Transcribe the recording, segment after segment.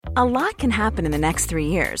A lot can happen in the next 3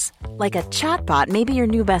 years. Like a chatbot may be your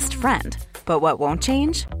new best friend. But what won't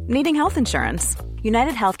change? Needing health insurance.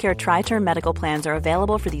 United Healthcare Tri-Term Medical Plans are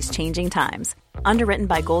available for these changing times. Underwritten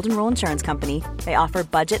by Golden Rule Insurance Company, they offer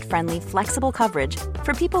budget-friendly, flexible coverage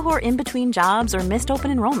for people who are in between jobs or missed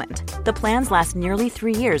open enrollment. The plans last nearly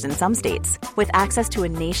 3 years in some states, with access to a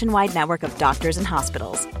nationwide network of doctors and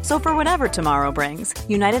hospitals. So for whatever tomorrow brings,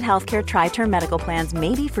 United Healthcare Tri-Term Medical Plans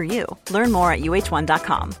may be for you. Learn more at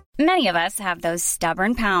uh1.com. Many of us have those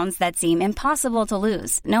stubborn pounds that seem impossible to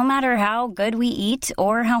lose, no matter how good we eat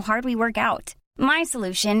or how hard we work out. My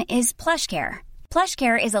solution is PlushCare.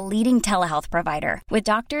 PlushCare is a leading telehealth provider with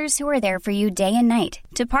doctors who are there for you day and night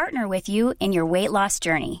to partner with you in your weight loss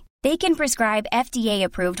journey. They can prescribe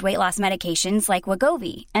FDA-approved weight loss medications like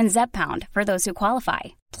Wegovy and Zepbound for those who qualify.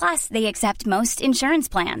 Plus, they accept most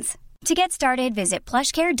insurance plans. To get started, visit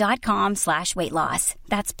plushcare.com/weightloss.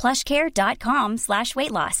 That's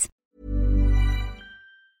plushcare.com/weightloss.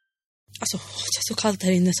 Alltså, det är så kallt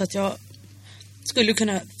här inne så att jag skulle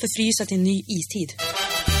kunna förfrysa till en ny istid.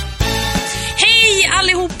 Hej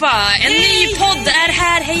allihopa! En ny podd är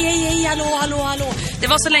här. Hej, hallå. Det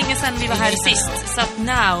var så länge sedan vi var här sist. Så att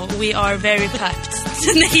now we are very packed.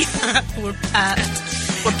 Nej, we're packed.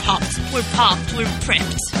 We're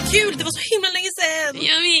prepped. Kul, det var så himla länge sedan.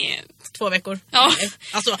 Jag vet. 2 veckor. Ja.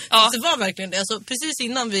 Alltså, det var verkligen det. Alltså, precis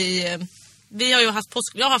innan vi har ju haft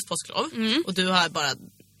jag har haft påsklov. Och du har bara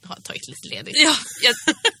tagit lite ledigt.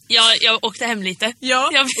 Ja, jag åkte hem lite.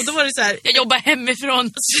 Ja, och då var det så här. Jag jobbar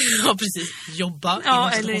hemifrån. Ja, precis. Jobba.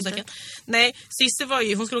 Ja, eller inte. Nej, Sisse var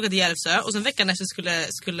ju, hon skulle åka till Järvsö. Och sen veckan efter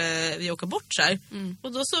skulle vi åka bort så här.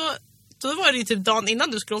 Och då var det ju typ dagen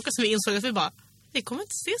innan du skulle åka som vi insåg att vi kommer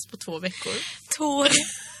inte ses på 2 veckor. Tår.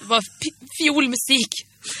 Det var fiolmusik.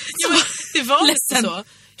 Det var ledsen. Så.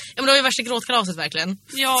 Ja, men det var ju värsta gråtkalaset verkligen.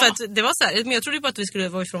 Ja. För att det var så här, men jag trodde bara att vi skulle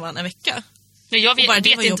vara ifrån varandra en vecka. Men jag vet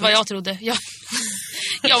inte vad jag trodde.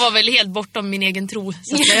 Jag var väl helt bortom min egen tro,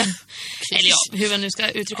 så att säga. Eller ja, hur man nu ska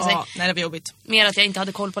uttrycka sig. Nej, det var jobbigt. Mer att jag inte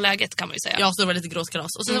hade koll på läget, kan man ju säga. Ja, så det var lite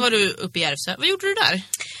gråtkalas. Och sen var du uppe i Järvsö. Vad gjorde du där?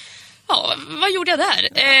 Ja, vad gjorde jag där?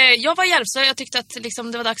 Jag var i Järvsö. Jag tyckte att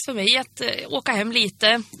liksom, det var dags för mig att åka hem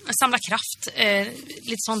lite. Samla kraft.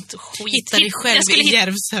 Lite sånt skit. Hitta dig själv i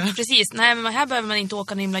Järvsö. Precis. Nej, men här behöver man inte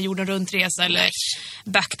åka en himla jorden runt resa eller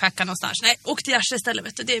backpacka någonstans. Nej, åk till Järvsö istället,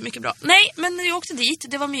 vet du. Det är mycket bra. Nej, men jag åkte dit.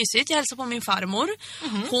 Det var mysigt. Jag hälsade på min farmor.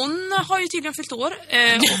 Hon har ju tydligen fyllt år.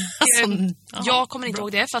 Jag kommer inte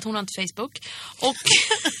ihåg det för att hon har inte Facebook.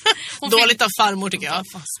 Och dåligt av farmor tycker jag.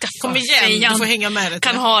 Kom igen, du får hänga med det.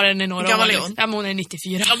 Kan ha den i några år. Ja, men hon är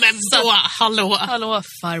 94. Ja, men så, hallå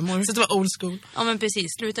farmor. Så det var old school. Ja, men precis,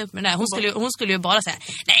 sluta upp med det. Hon skulle ju bara säga,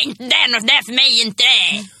 nej, det är något där för mig inte.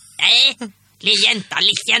 Nej, liljänta,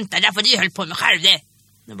 där får du höll på med själv det.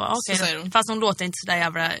 Det var okej. Fast hon låter inte så där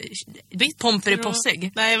jävla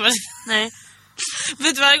pomperpossig. Nej.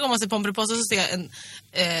 Vet du, varje gång man ser pomperpossa så ser jag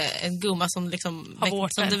en gumma som liksom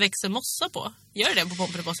som det växer mossa på. Gör det på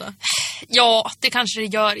pomperpossa? Ja, det kanske det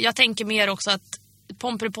gör. Jag tänker mer också att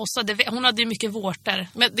Pomperipossa, hon hade ju mycket vårtor.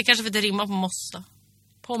 Men det kanske för att det rimmar på mossa.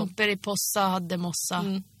 Pomperipossa hade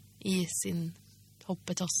mossa i sin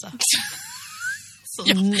hoppetossa.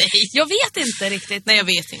 Nej. Jag vet inte riktigt. Nej, jag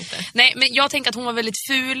vet inte. Nej, men jag tänker att hon var väldigt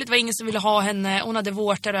ful. Det var ingen som ville ha henne. Hon hade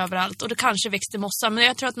vårtor överallt. Och det kanske växte mossa. Men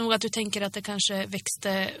jag tror att nog att du tänker att det kanske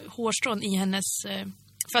växte hårstrån i hennes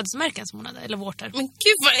födelsemärken som hon hade, eller vårtor. Men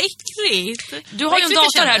gud, vad äckligt. Du har ju en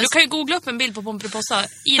dator här, du kan ju googla upp en bild på Pomperipossa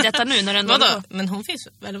i detta nu när den vadå? Men hon finns,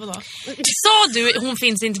 eller vadå? Sa du, hon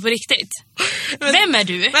finns inte på riktigt? Men, vem är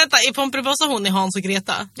du? Vänta, är Pomperipossa hon i Hans och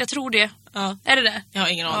Greta? Jag tror det. Ja. Är det? Jag har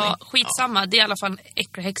ingen aning. Ja, skitsamma, det är i alla fall en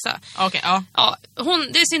äcklig häxa. Okej, ja.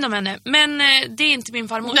 Det är synd om henne, men det är inte min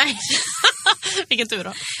farmor. Nej. Vilken tur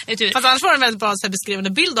då. Fast annars var det en väldigt bra beskrivande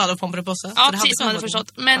bild av Pomperipossa. Ja, precis som jag hade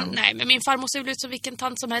förstått. Men nej, men min farmor ser ut som vilken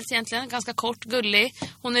tant som helst egentligen. Ganska kort, gullig.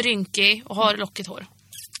 Hon är rynkig och har lockigt hår.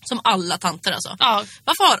 Som alla tanter alltså. Ja.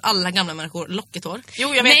 Varför har alla gamla människor lockigt hår?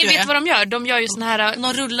 Jo, jag vet. Nej, vet vad de gör? De gör ju såna här...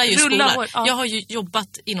 De rullar ju skolar. Ja. Jag har ju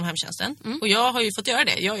jobbat inom hemtjänsten. Och jag har ju fått göra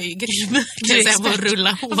det. Jag är ju grym. Kan jag säga på att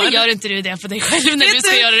rulla hår. Varför gör inte du det för dig själv när du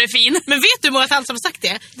ska göra det fin? Men vet du hur många tanter som har sagt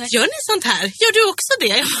det? Nej. Gör ni sånt här? Gör du också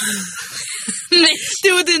det? Nej.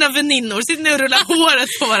 Du och dina väninnor sitter nu och rullar håret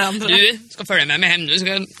på varandra. Du ska följa med mig hem nu, så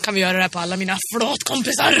kan vi göra det här på alla mina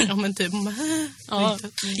flåtkompisar. Ja, men typ. Ja.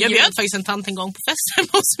 Jag bjöd faktiskt en tant en gång på festen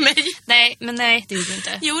hos mig. Nej, det gjorde du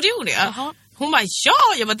inte. Jo, det gjorde jag. Jaha. Hon bara,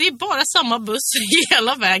 det är bara samma buss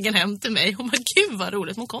hela vägen hem till mig. Hon bara, gud vad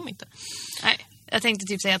roligt, hon kom inte. Nej, jag tänkte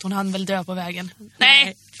typ säga att hon hann väl dö på vägen.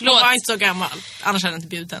 Nej, förlåt. Hon var inte så gammal, annars hade jag inte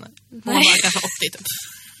bjudit henne. Hon var kanske 80 typ.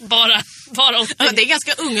 Bara 80. Ja, det är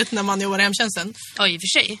ganska ungt när man jobbar i hemtjänsten. Ja, i och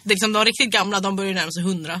för sig. Det är liksom, de riktigt gamla, de börjar närma sig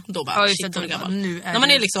 100. Då bara, ja, shit, då gammal. När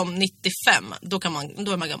man är liksom 95, då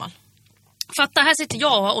är man gammal. Fatta, här sitter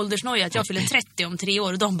jag och har åldersnoja att jag fyller 30 om 3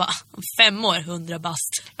 år och de bara, om 5 år, 100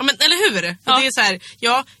 bast. Ja, men eller hur? Ja. Det är så här,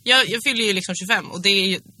 jag fyller ju liksom 25 och det är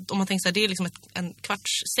ju, om man tänker så här, det är liksom en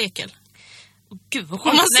kvarts sekel. Gud vad Om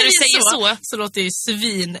sjukt man när du säger så låter det ju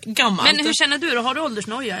svingammalt. Men hur känner du då? Har du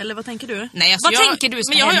åldersnoja eller vad tänker du? Nej, alltså vad tänker du ska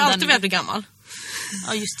men jag har ju hända alltid nu? velat bli gammal.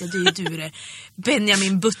 Ja just det, du är det.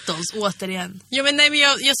 Benjamin Buttons återigen. Ja, men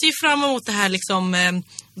jag ser ju fram emot det här liksom,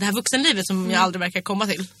 det här vuxenlivet som jag aldrig verkar komma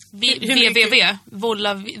till. VVV.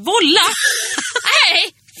 Volla.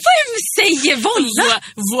 Nej! Vem säger volla?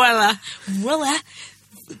 Voila.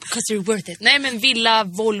 Because you're worth it. Nej men Villa,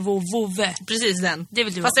 Volvo, Vove. Precis den. Det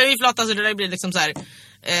vill du. Fast jag är ju flata så det där blir liksom så här,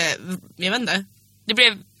 jag vet inte. Det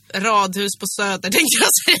blev radhus på Söder, tänkte jag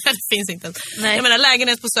säga. Det finns inte. Nej. Jag menar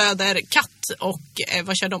lägenhet på Söder, katt och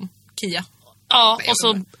vad kör de? Kia. ja, Nej, och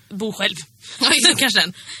så bo själv. Ja, kanske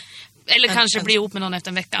den. Eller kanske bli ihop med någon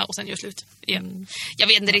efter en vecka och sen gör slut igen. Jag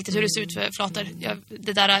vet inte riktigt hur det ser ut för flator.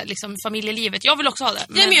 Det där liksom familjelivet. Jag vill också ha det.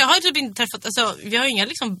 Nej, men jag har typ inte träffat, alltså, vi har inga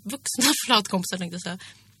liksom vuxna flatkompisar, tänkte jag säga.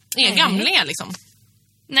 Inga gamlingar liksom.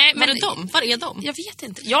 Nej, men Var är de? Jag vet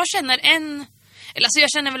inte. Jag känner alltså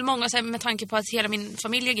jag känner väl många så här, med tanke på att hela min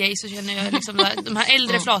familj är gay så känner jag liksom de här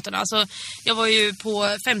äldre flatorna. Alltså, jag var ju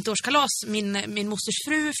på 50-årskalas, min mosters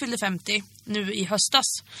fru fyllde 50 nu i höstas.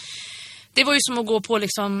 Det var ju som att gå på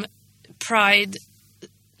liksom Pride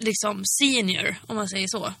liksom senior, om man säger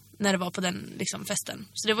så, när det var på den liksom festen.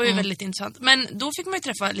 Så det var ju väldigt intressant. Men då fick man ju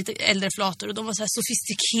träffa lite äldre flator och de var så här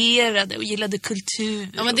sofistikerade och gillade kultur.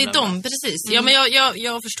 Ja, men det är de, precis. Ja, men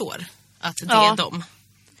jag förstår att det är de.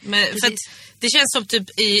 Men för att det känns som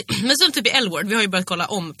typ i L-Word. Vi har ju börjat kolla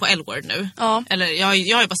om på L-Word nu. Ja. Eller jag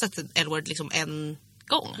har ju bara sett L-Word liksom en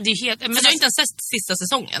gång. Det är helt, men jag har inte ens sett sista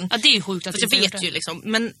säsongen. Ja, det är ju sjukt att jag vet ju liksom.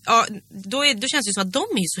 Men ja, då känns det ju som att de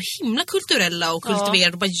är så himla kulturella och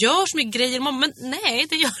kultiverade och bara gör så mycket grejer. Men nej,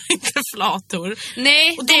 det gör inte flator.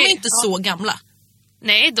 Nej, och de är inte så gamla.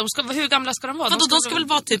 Nej, hur gamla ska de vara? De ska väl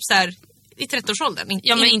vara typ så här i 30-årsåldern.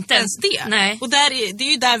 Ja, men inte ens det. Nej. Och det är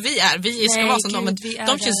ju där vi är. Vi ska vara som dem. Men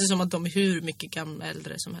de känns ju som att de är hur mycket gamla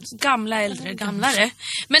äldre som helst. Gamlare.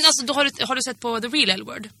 Men alltså, då har du sett på The Real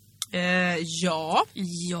L-Word? Ja.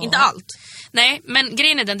 Inte allt. Nej, men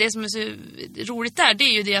grejen är det som är så roligt där, det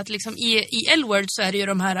är ju det att liksom i L-Word så är det ju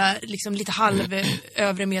de här liksom lite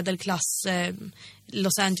övre medelklass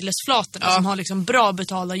Los Angeles-flatorna som har liksom bra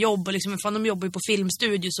betalda jobb och liksom, fan, de jobbar ju på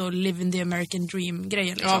filmstudios och live in the American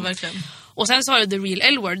dream-grejen liksom. Ja, verkligen. Och sen så har du The Real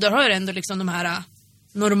L-Word, där har du ändå liksom de här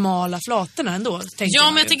normala flatorna ändå.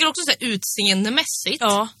 Ja, men jag tänker också så här utseendemässigt.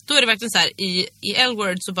 Ja. Då är det verkligen så här, i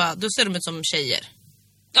L-Word så bara, då ser de ut som tjejer.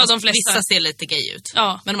 Ja, de flesta. Vissa ser lite gay ut.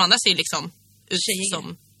 Ja. Men de andra ser liksom ut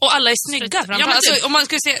som... Och alla är snygga. Ja, alltså, om man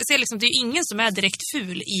skulle se liksom, det är ingen som är direkt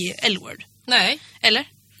ful i L-Word. Nej. Eller?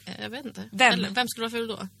 Jag vet inte. Vem skulle vara ful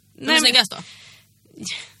då? Vem är snyggast då?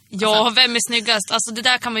 Ja, vem är snyggast? Alltså det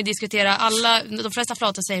där kan man ju diskutera. De flesta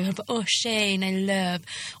flator säger på Shane I love.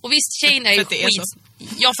 Och visst, Shane är ju skit.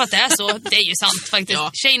 Ja, för att det är så. Det är ju sant faktiskt.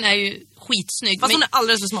 Ja. Shane är ju skitsnygg. Fast hon är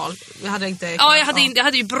alldeles för smal. Jag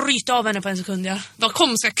hade ju brytt av henne på en sekund. Ja. Bara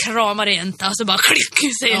kom, ska krama dig inte. Alltså bara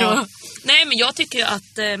klick, säger du. Nej, men jag tycker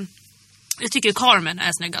att jag tycker Carmen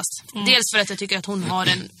är snyggast. Dels för att jag tycker att hon har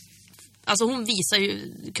en... Alltså hon visar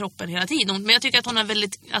ju kroppen hela tiden. Men jag tycker att hon har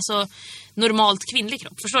väldigt normalt kvinnlig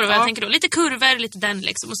kropp. Förstår du vad jag tänker då? Lite kurvor, lite den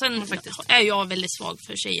liksom. Och sen är jag väldigt svag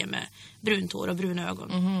för tjejer med brunt hår och bruna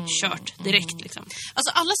ögon. Kört direkt liksom.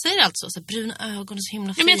 Alltså alla säger alltså så bruna ögon och så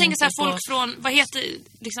himla fint. Ja, men jag tänker så här, folk från, vad heter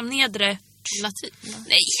liksom nedre... Latin?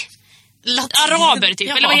 Nej. Araber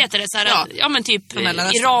typ, eller vad heter det? Så här, ja, men typ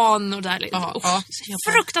Iran och där.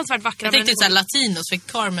 Fruktansvärt vackra. Jag tänkte så här latinos, för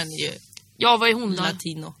Carmen ju... Ja, vad är hon då?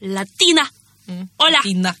 Latina! Hola!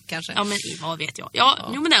 Latina kanske. Ja, men vad vet jag.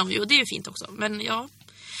 Ja. Jo, men det är ju fint också. Men ja,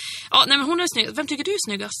 nej, men hon är snygg. Vem tycker du är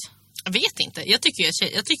snyggast? Jag vet inte. Jag tycker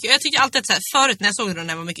alltid att så här, förut när jag såg den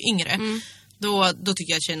när jag var mycket yngre, då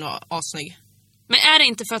tycker jag att tjejen var assnygg. Men är det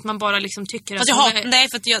inte för att man bara liksom tycker att... Nej,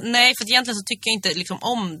 för att egentligen så tycker jag inte liksom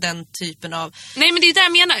om den typen av... Nej, men det är det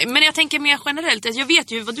jag menar. Men jag tänker mer generellt. Jag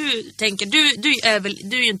vet ju vad du tänker. Du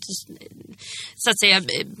är ju inte... Så att säga,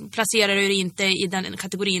 placerar du inte i den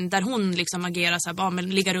kategorin där hon liksom agerar så här, men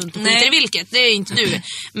ligga runt och skiter i vilket. Det är inte du.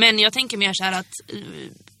 Men jag tänker mer så här att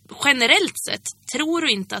generellt sett tror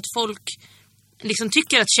du inte att folk liksom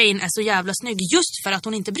tycker att Shane är så jävla snygg just för att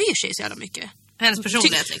hon inte bryr sig så jävla mycket. Hennes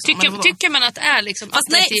personlighet liksom. Tycker man att det är liksom fast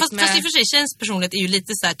i och för sig, Shanes personlighet är ju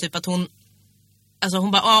lite så här typ att hon Alltså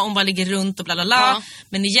hon bara ligger runt och bla bla bla.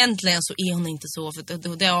 Men egentligen så är hon inte så.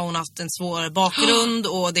 För det har hon haft en svår bakgrund.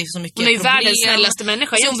 Och det är så mycket problem. Hon är ju världens snällaste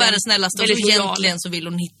människa. Hon är världens snällaste. Och egentligen så vill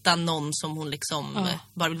hon hitta någon som hon liksom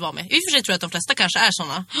bara vill vara med. I och för sig tror jag att de flesta kanske är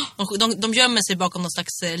såna. De gömmer sig bakom någon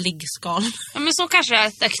slags liggskal. Ja, men så kanske det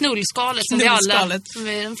är det knullskalet som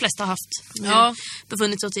de flesta har haft.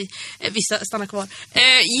 Befunnit sig i. Vissa stannar kvar.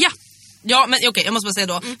 Ja, men okej, jag måste bara säga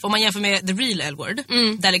då. För om man jämför med the real L-word,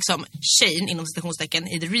 där liksom tjejen inom citationstecken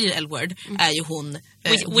i the real L-word är ju hon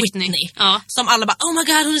Whitney. Ja. Som alla bara, oh my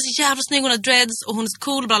god, hon är så jävla snygg, hon har dreads och hon är så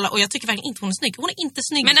cool, bla bla. Och jag tycker verkligen inte hon är snygg. Hon är inte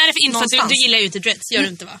snygg. Men är det för inför att du gillar ju inte dreads, gör du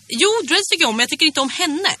inte va? Jo, dreads tycker jag om, men jag tycker inte om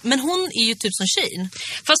henne. Men hon är ju typ som tjejen.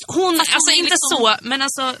 Fast hon alltså inte liksom... så, men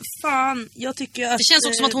alltså fan, jag tycker att... Det känns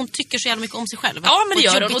också som att hon tycker så jävla mycket om sig själv. Ja, men det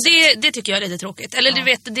gör hon, och det tycker jag är lite tråkigt. Eller du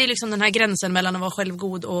vet, det är liksom den här gränsen mellan att vara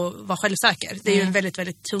självgod och vara självsäker. Det är ju en väldigt,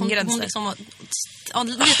 väldigt tung gräns. Hon liksom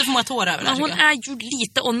lite för många tårar över det här, hon är ju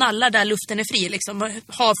lite och nallar där luften är fri liksom,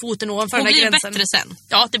 har foten ovanför den här gränsen. Hon blir bättre sen.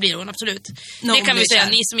 Ja, det blir hon absolut. Det kan vi säga,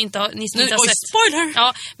 ni som inte har sett. Spoiler!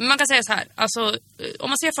 Ja, men man kan säga så här, alltså om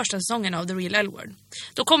man ser första säsongen av The Real L-Word,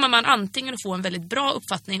 då kommer man antingen att få en väldigt bra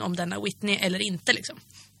uppfattning om denna Whitney eller inte liksom.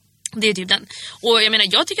 Det är typ den. Och jag menar,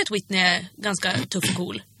 jag tycker att Whitney är ganska tuff och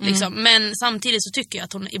cool liksom. Men samtidigt så tycker jag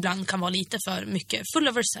att hon ibland kan vara lite för mycket full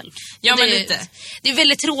of herself. Ja, men lite. Det är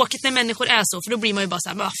väldigt tråkigt när människor är så, för då blir man ju bara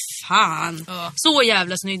såhär, vad fan, så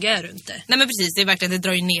jävla snygg är du inte. Nej, men precis, det är verkligen, det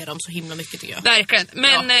drar ju ner dem så himla mycket tycker jag. Verkligen,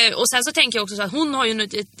 men och sen så tänker jag också så att hon har ju nu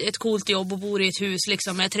ett coolt jobb och bor i ett hus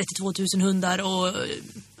liksom med 32 000 hundar och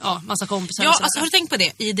massa kompisar. Ja, alltså har du tänkt på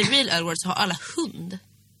det? I The Real L-Word så har alla hund.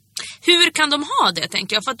 Hur kan de ha det,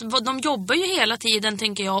 tänker jag? För att de jobbar ju hela tiden,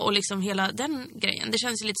 tänker jag, och liksom hela den grejen. Det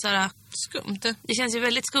känns ju lite såhär skumt. Det känns ju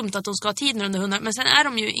väldigt skumt att de ska ha tid med under hundar. Men sen är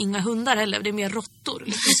de ju inga hundar heller. Det är mer råttor.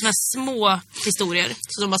 Liksom såna små historier.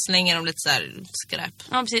 Så de bara slänger dem lite såhär skräp.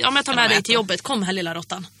 Ja, precis. Om jag tar med dig till jobbet, kom här lilla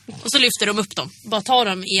råttan. Och så lyfter de upp dem. Bara tar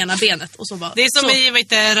dem i ena benet. Och så bara, det är som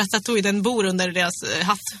i Ratatouille, den bor under deras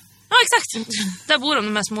hatt. Ja, exakt. Där bor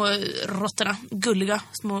de här små råttorna. Gulliga,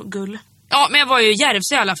 små gull. Ja, men jag var ju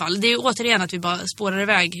Järvsö i alla fall. Det är ju återigen att vi bara spårar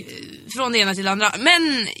iväg från det ena till det andra.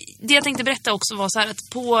 Men det jag tänkte berätta också var så här att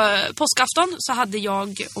på påskafton så hade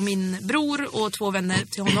jag och min bror och 2 vänner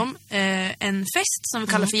till honom en fest som vi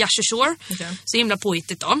kallar för Yasher Shore. Okay. Så himla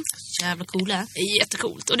påhittigt då. Jävla coola.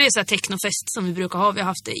 Jättecoolt. Och det är så här technofest som vi brukar ha. Vi har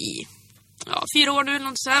haft det i 4 år nu eller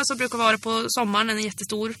något så här. Så brukar vara på sommaren en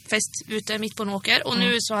jättestor fest ute mitt på en åker. Och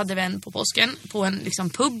nu så hade vi en på påsken på en liksom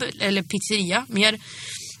pub eller pizzeria mer.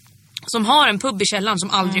 Som har en pub i källaren som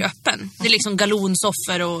aldrig är öppen. Det är liksom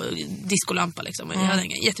galonsoffer och diskolampa liksom.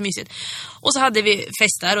 Jättemysigt. Och så hade vi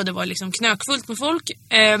fest där och det var liksom knökfullt med folk.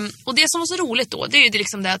 Och det som var så roligt då, det är ju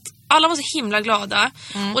liksom det att alla var så himla glada.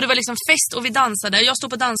 Och det var liksom fest och vi dansade. Jag stod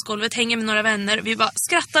på dansgolvet, hänger med några vänner. Vi bara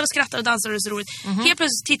skrattar och dansade och det är så roligt. Helt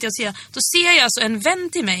plötsligt tittar jag och ser, då ser jag alltså en vän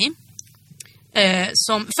till mig.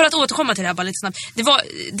 Som, för att återkomma till det här bara lite snabbt.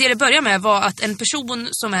 Det börjar med var att en person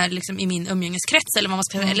som är liksom i min umgängeskrets eller vad man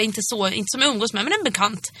ska säga, eller inte som jag umgås med, men en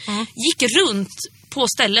bekant gick runt på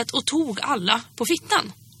stället och tog alla på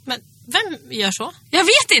fittan. Men vem gör så? Jag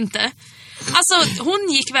vet inte. Alltså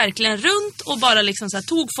hon gick verkligen runt och bara liksom så här,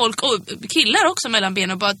 tog folk och killar också mellan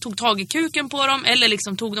benen och bara tog tag i kuken på dem eller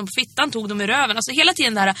liksom tog dem på fittan, tog dem i röven. Alltså hela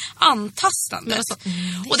tiden det här antastandet.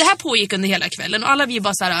 Och det här pågick under hela kvällen och alla vi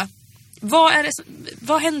bara så här,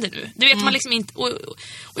 vad händer nu? Det vet man liksom inte. Och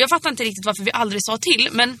jag fattar inte riktigt varför vi aldrig sa till.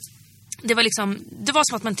 Men det var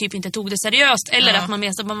som att man typ inte tog det seriöst. Eller att man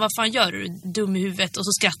menade, vad fan gör du? Dum i huvudet. Och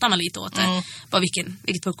så skrattar man lite åt det. Bara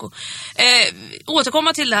vilket pucko.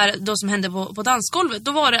 Återkomma till det här då som hände på dansgolvet.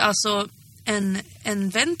 Då var det alltså en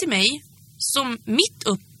vän till mig som mitt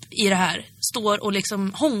upp i det här står och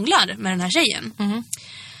liksom hånglar med den här tjejen.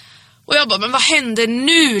 Och jag bara, men vad händer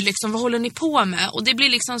nu liksom? Vad håller ni på med? Och det blir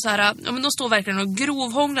liksom så här, men de står verkligen och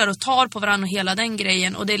grovhånglar och tar på varandra och hela den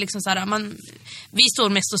grejen. Och det är liksom så här, vi står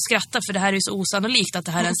mest och skrattar för det här är så osannolikt att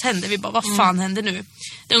det här ens händer. Vi bara, vad fan händer nu?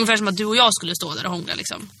 Det är ungefär som att du och jag skulle stå där och hångla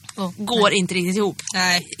liksom. Går inte riktigt ihop.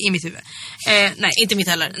 Nej. I mitt huvud. Nej, inte mitt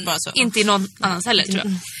heller. Bara så. Inte i någon annans heller,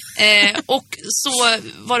 tror jag. Och så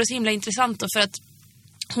var det så himla intressant då, för att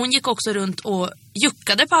hon gick också runt och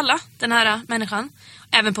juckade på alla, den här människan.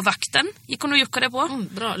 Även på vakten gick hon och juckade på.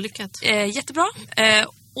 Bra, lyckat. Jättebra.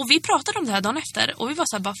 Och vi pratade om det här dagen efter. Och vi var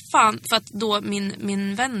så här, bara fan. För att då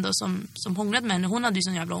min vän då som hånglade med henne, hon hade ju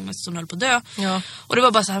sån jävla ångest som höll på att dö. Ja. Och det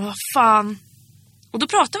var bara så här, vad fan. Och då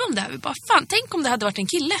pratade vi om det här. Vi bara, fan, tänk om det hade varit en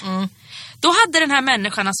kille. Då hade den här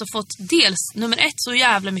människan alltså fått dels, nummer 1, så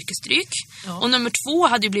jävla mycket stryk. Ja. Och nummer 2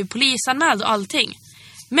 hade ju blivit polisanmäld och allting.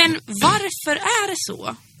 Men varför är det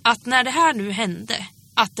så att när det här nu hände,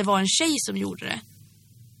 att det var en tjej som gjorde det,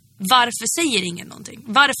 varför säger ingen någonting?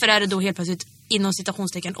 Varför är det då helt plötsligt inom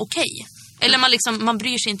citationstecken okej? Eller man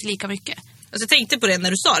bryr sig inte lika mycket. Alltså jag tänkte på det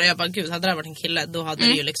när du sa det. Jag bara, gud, hade det varit en kille, då hade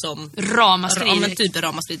det ju liksom... Ramaskri. Typ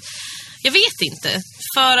ramaskri. Jag vet inte.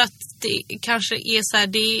 För att det kanske är så här,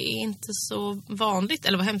 det är inte så vanligt.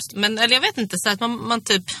 Eller vad hemskt. Men, eller jag vet inte, så att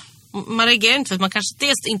man reagerar inte för att man kanske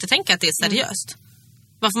dels inte tänker att det är seriöst.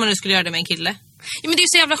 Varför man nu skulle göra det med en kille. Ja, men det är ju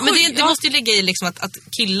så jävla sjukt. Men det måste ju ligga i liksom att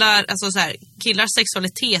killar, alltså så här, killars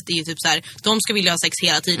sexualitet är ju typ så här, de ska vilja ha sex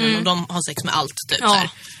hela tiden och de har sex med allt typ så här.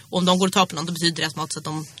 Och om de går och tar på någon, då betyder det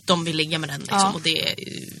att de vill ligga med den liksom. Och det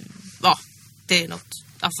är något,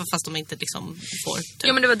 fast de inte liksom får typ.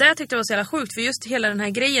 Ja, men det var det jag tyckte var så jävla sjukt, för just hela den här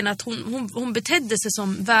grejen att hon betedde sig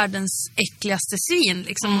som världens äckligaste svin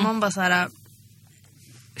liksom. Man bara så här,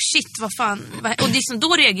 shit, vad fan. Och liksom,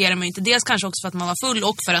 då reagerar man ju inte. Dels kanske också för att man var full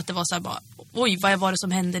och för att det var så här bara, oj, vad var det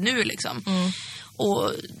som hände nu liksom.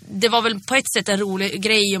 Och det var väl på ett sätt en rolig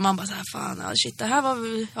grej och man bara så här, fan, shit, det här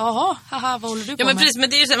var, jaha, haha, vad håller du på men med? Precis, men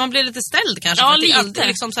det är ju så här, man blir lite ställd kanske. Ja, för lite. Alltid,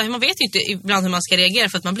 liksom, så här, man vet ju inte ibland hur man ska reagera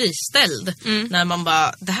för att man blir ställd. När man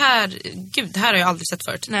bara, det här har jag aldrig sett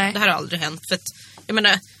förut. Nej. Det här har aldrig hänt. För att, jag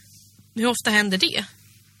menar, hur ofta händer det?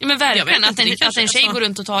 Ja, men verkligen, att en tjej går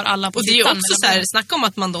runt och tar alla på och det är ju också så här, snacka om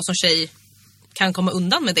att man då som tjej kan komma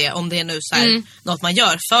undan med det om det är nu så här, något man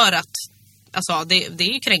gör för att, alltså det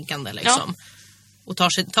är ju kränkande liksom. Och ta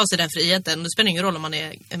sig den friheten. Det spelar ingen roll om man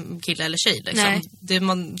är en kille eller tjej liksom.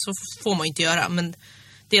 Så får man ju inte göra. Men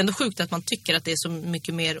det är ändå sjukt att man tycker att det är så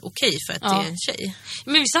mycket mer okej för att det är en tjej.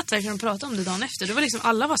 Men vi satt verkligen och pratade om det dagen efter. Det var liksom,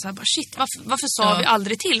 alla var så här, bara, shit, varför sa vi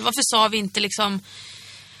aldrig till? Varför sa vi inte liksom...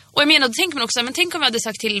 Och jag menar, då tänker man också, men tänk om vi hade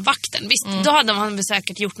sagt till vakten. Visst, då hade han väl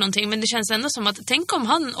säkert gjort någonting. Men det känns ändå som att, tänk om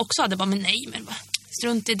han också hade bara, men nej, men bara,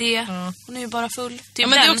 strunt i det. Hon är ju bara full. Typ ja,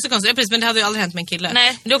 men det är också konstigt. Ja, precis, men det hade ju aldrig hänt med en kille.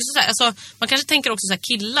 Nej. Men det är också så här, alltså, man kanske tänker också så här,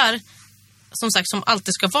 killar som sagt, som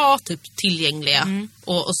alltid ska vara typ tillgängliga.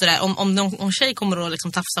 Och sådär, om någon tjej kommer att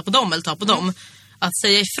liksom tafsa på dem eller ta på dem, att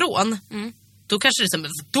säga ifrån, då kanske det är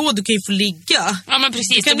så, då du kan ju få ligga. Ja, men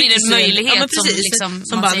precis, då blir det en möjlighet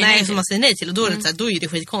som bara, nej, som man säger nej till. Och då är det så här, då är det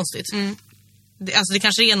skitkonstigt. Det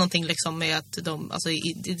kanske är någonting liksom med att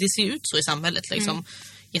det ser ut så i samhället liksom.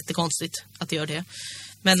 Jättekonstigt att det gör det.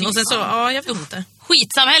 Men och sen så, jag vet inte.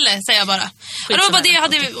 Skitsamhälle, säger jag bara. Ja, det var bara det jag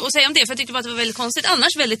hade att säga om det. För jag tyckte bara att det var väldigt konstigt.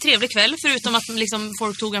 Annars väldigt trevlig kväll. Förutom att liksom,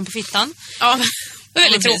 folk tog en på fittan. Ja, det var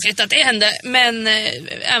väldigt tråkigt att det hände. Men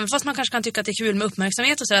även fast man kanske kan tycka att det är kul med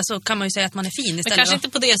uppmärksamhet och sådär, så kan man ju säga att man är fin istället. Men kanske inte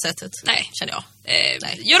på det sättet. Nej, känner jag.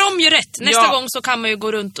 Gör om, gör rätt. Nästa gång så kan man ju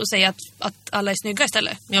gå runt och säga att alla är snygga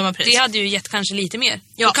istället. Ja, men precis. Det hade ju gett kanske lite mer.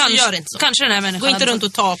 Ja, kanske, gör inte så. Kanske den här människan. Gå inte runt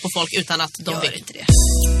och ta på folk utan att de vill. Inte det.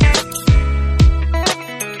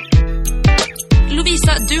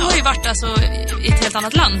 Lovisa, du har ju varit alltså i ett helt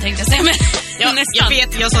annat land, tänkte jag säga. Men jag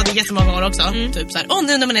vet, jag sa det jättemånga år också. Typ så här,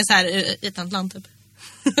 nu när man är så här i ett annat land typ.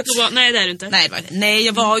 Nej, det är du inte. Nej,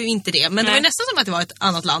 jag var ju inte det. Men det var ju nästan som att det var ett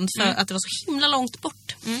annat land. För att det var så himla långt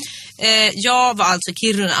bort. Jag var alltså i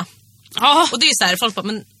Kiruna. Och det är ju så här, folk bara,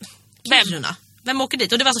 men Kiruna? Vem åker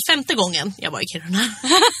dit? Och det var alltså 5:e gången jag var i Kiruna.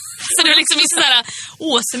 Så det var liksom inte sådär,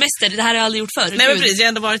 semester, det här har jag aldrig gjort förut. Nej, men precis, jag har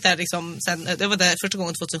ändå varit där liksom sen, det var där första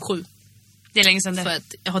gången 2007. Det är länge sedan det. För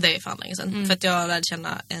att, det är fan länge sedan. För att jag lärde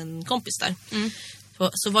känna en kompis där.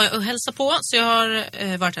 Så var jag och hälsade på. Så jag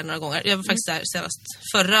har varit där några gånger. Jag var faktiskt där senast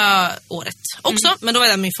förra året också. Men då var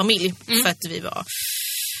jag där med min familj. För att vi var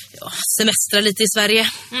semestra lite i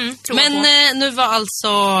Sverige. Men nu var alltså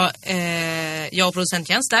jag och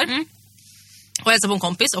producentjänst där. Och hälsade på en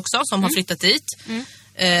kompis också som har flyttat dit.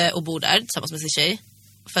 Och bor där tillsammans med sin tjej.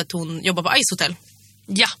 För att hon jobbar på Ice-hotell.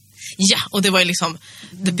 Ja, och det var ju liksom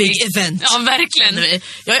the big event. Ja, verkligen.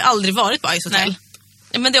 Jag har ju aldrig varit på Ice-hotell.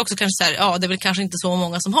 Men det är också kanske så här, det är väl kanske inte så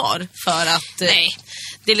många som har. För att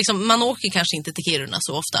det är liksom, man åker kanske inte till Kiruna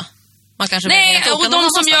så ofta. Man kanske och de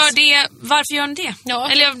som gör det, varför gör de det?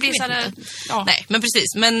 Ja, eller jag blir så här, Nej, men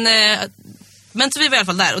precis. Men så vi var i alla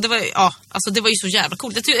fall där. Och det var, alltså det var ju så jävla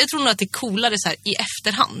coolt. Jag tror nog att det är coolare så här i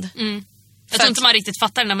efterhand. Jag tror inte man riktigt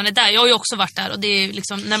fattar när man är där. Jag har ju också varit där. Och det är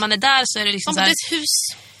liksom, när man är där så är det liksom så här, det är ett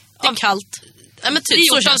hus. Det är kallt. Ja, men typ, vi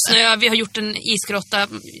har gjort snö, vi har gjort en isgrotta.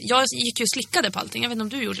 Jag gick ju och slickade på allting. Jag vet inte om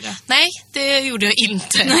du gjorde det. Nej, det gjorde jag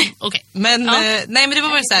inte. Nej. Okej. Men, nej, men det var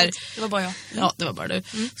bara så här. Det var bara jag. Ja, det var bara du.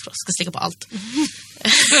 Ska slicka på allt.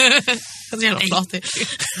 Jag är jävla flatig.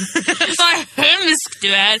 Vad hemskt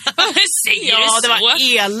du är. Varför säger du så? Det var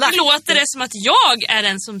elakt. Det låter det som att jag är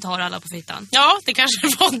den som tar alla på fittan. Ja, det kanske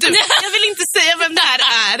var du. Jag vill inte säga vem det här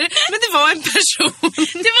är. Men det var en person.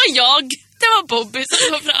 Det var jag. Det var Bobby som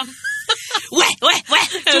kom fram.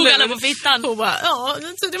 Tog alla på fittan. Hon bara,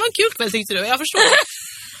 det var en kul kväll tyckte du. Jag förstår.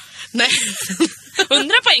 Nej.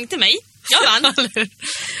 100 poäng till mig. Jag vann.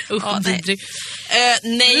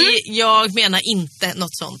 Nej, jag menar inte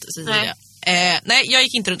något sånt. Nej, jag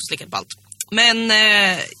gick inte runt och slickade på allt. Men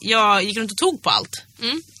jag gick runt och tog på allt.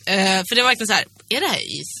 För det var verkligen så här, är det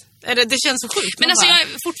här is? Det känns så sjukt. Men alltså jag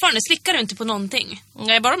fortfarande slickar du inte på någonting.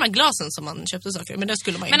 Nej, bara de här glasen som man köpte saker. Men det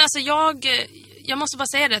skulle man ju. Men alltså jag måste bara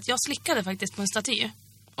säga det att jag slickade faktiskt på en staty.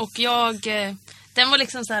 Och den var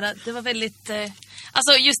liksom så här, det var väldigt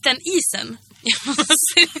alltså just den isen.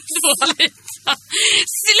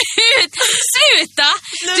 Sluta!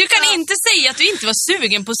 Du kan inte säga att du inte var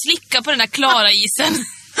sugen på att slicka på den där klara isen.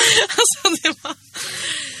 Alltså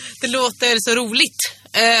det låter så roligt.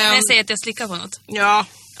 Jag säger att jag slickar på något. Ja,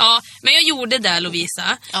 men jag gjorde det,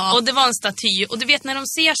 Lovisa. Och det var en staty. Och du vet när de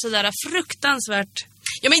ser så där fruktansvärt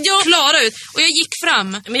klara ut. Och jag gick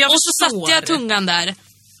fram och så satte jag tungan där.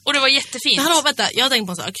 Och det var jättefint. Hallå, vänta, jag har tänkt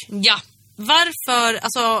på en sak. Ja. Varför,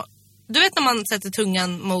 alltså, du vet när man sätter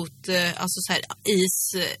tungan mot alltså så här,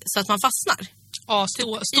 is så att man fastnar? Ja,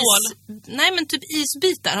 stål. Nej, men typ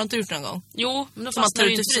isbitar, har inte du gjort någon gång? Jo, men då fastnar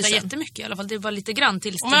det inte så jättemycket i alla fall. Det är bara lite grann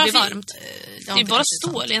tills det blir varmt. Det är bara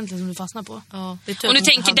stål egentligen som du fastnar på. Ja, och nu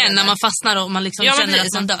tänker den när man fastnar och man liksom känner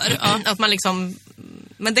att man dör. Att man liksom,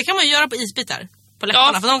 men det kan man göra på isbitar. På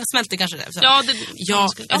läpparna, för de smälter kanske det.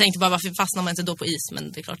 Jag tänkte bara, varför fastnar man inte då på is?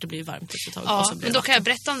 Men det är klart, det blir varmt ett tag. Ja, men då kan jag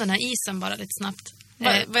berätta om den här isen bara lite snabbt.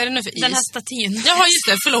 Vad är det nu för is? Den här statyn. Jaha, just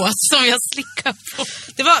det, förlåt. Som jag slickar på.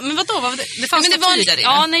 Men vadå? Det fanns statyer där inne?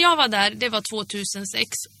 Ja, när jag var där, det var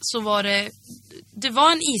 2006, så var det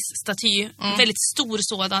var en isstaty, väldigt stor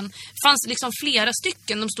sådan. Det fanns liksom flera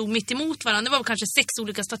stycken, de stod mitt emot varandra. Det var kanske 6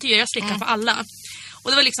 olika statyer, jag slickade på alla. Och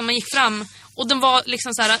det var liksom, man gick fram och de var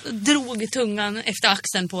liksom så här, drog tungan efter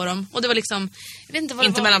axeln på dem. Och det var liksom, jag vet inte vad det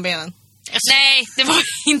var. Inte mellan benen? Nej, det var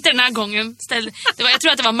inte den här gången. Jag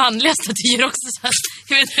tror att det var manliga statyer också. Så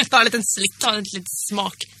jag vet inte. Ta en liten slick. Ta en liten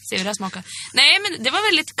smak. Se hur det smakar. Nej, men det var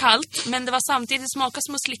väldigt kallt. Men det var samtidigt smakade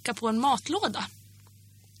som att slicka på en matlåda.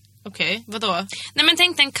 Okej, vadå? Nej, men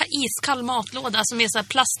tänk dig en iskall matlåda som är så här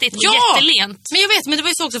plastigt och jättelent. Men jag vet, men det var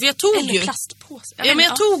ju så också, för jag tog eller ju plastpåse. Men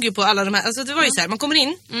jag tog ju på alla de här, alltså det var ju så här, man kommer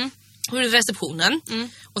in på receptionen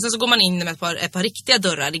och sen så går man in med ett par riktiga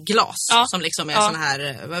dörrar i glas som liksom är såna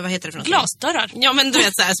här, vad heter det för något? Glasdörrar. Ja, men du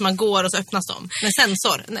vet så här, så man går och så öppnas de med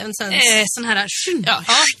sensor. Sån här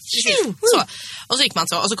så. Och så gick man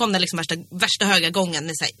så, och så kom det liksom värsta höga gången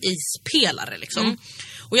med så här ispelare liksom.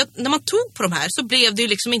 Och när man tog på de här så blev det ju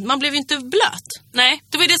liksom inte, man blev ju inte blöt. Nej.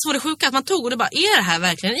 Det var ju det som var det sjuka, att man tog och det bara, är det här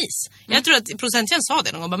verkligen is? Jag tror att producenten sa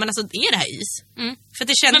det någon gång, men alltså, är det här is? För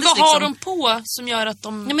det kändes. Men vad liksom, har de på som gör att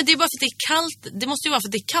de... Nej, men det är bara för att det är kallt, det måste ju vara för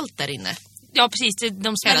att det är kallt där inne. Ja, precis,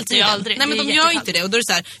 de smälter ju aldrig. Nej, men de gör inte det, och då är det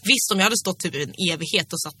så här, visst om jag hade stått typ en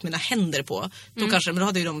evighet och satt mina händer på, då kanske, men då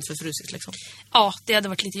hade ju de förfrusit liksom. Ja, det hade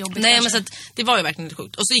varit lite jobbigt. Nej, men så att, det var ju verkligen lite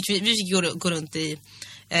sjukt. Och så vi fick gå runt i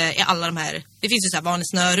alla de här, det finns ju så här vanligt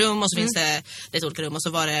snörum och så finns det lite olika rum och så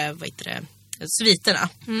var det, vad heter det, sviterna.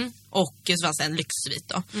 Och så fanns det en lyxsvit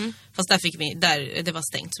då. Fast där fick vi, det var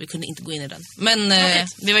stängt så vi kunde inte gå in i den. Men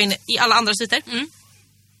vi var inne i alla andra sviter.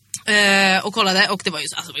 Och kollade, och det var ju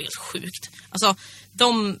så, alltså, det var helt sjukt. Alltså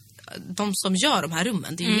de som gör de här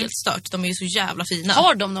rummen, det är ju helt stört. De är ju så jävla fina.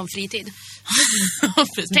 Har de fritid?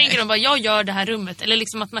 Tänker de bara, jag gör det här rummet? Eller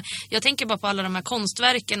liksom att jag tänker bara på alla de här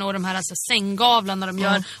konstverken och de här alltså, sänggavlarna de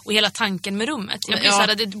gör och hela tanken med rummet. Jag blir så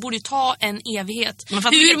här, det borde ju ta en evighet.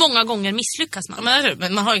 Hur många gånger misslyckas man?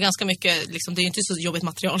 Men man har ju ganska mycket, liksom, det är ju inte så jobbigt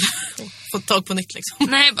material. Få tag på nytt liksom.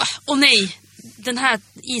 Nej, nej. Den här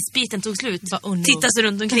isbiten tog slut. Titta sig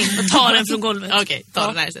runt omkring och ta den från golvet. Okej, ta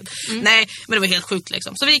den här sen. Nej, men det var helt sjukt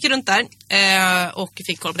liksom. Så vi gick runt där och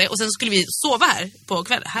fick kolla på det. Och sen så skulle vi sova här på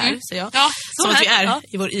kvällen. Här, säger jag. Ja, som att vi är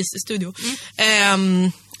i vår isstudio.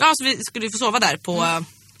 Så vi skulle få sova där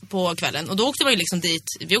på kvällen. Och då åkte vi liksom dit.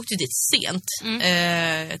 Vi åkte dit sent.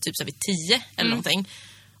 Typ så vid 10 eller någonting.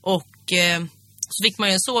 Och så fick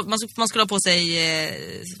man ju man skulle ha på sig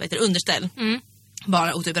vad heter det, underställ.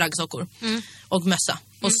 Bara och typ raggsockor och mössa.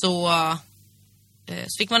 Och så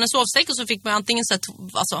fick man en sovsäck och så fick man antingen så här,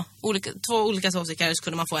 två olika sovsäckar, så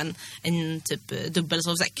kunde man få en typ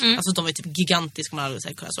dubbelsovsäck. Alltså de var typ gigantiska, man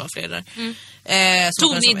hade kunnat sova flera där.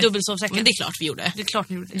 Tog ni dubbelsovsäcken? Men det är klart vi gjorde. Det är klart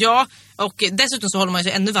ni gjorde. Ja, och dessutom så håller man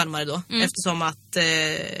sig ännu varmare då eftersom att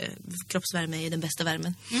kroppsvärme är den bästa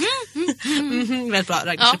värmen. Väldigt bra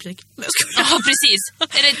Ragnars-replik. Ja, precis.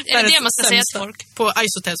 Är det man ska säga till folk? På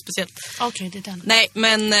Isotel speciellt. Okej, det är den. Nej,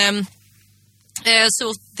 men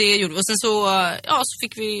så det gjorde vi. Och sen så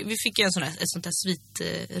fick vi fick ett sånt här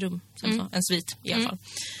svitrum. En svit i alla fall.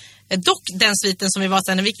 Dock den sviten som vi var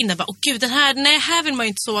sen när vi gick in där, bara, åh gud, här vill man ju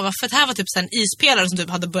inte sova, för att här var typ så en ispelare som typ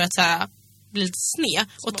hade börjat så här bli lite sned.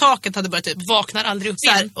 Och taket hade börjat typ... Vaknar aldrig upp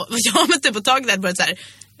så här, igen. ja, men typ på taket hade börjat så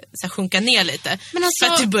här sjunka ner lite. Men alltså,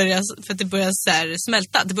 för att det börjar så här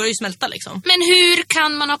smälta. Det börjar ju smälta liksom. Men hur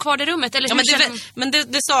kan man ha kvar det rummet? Eller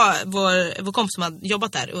det sa vår kompis som hade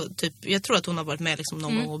jobbat där. Och typ, jag tror att hon har varit med liksom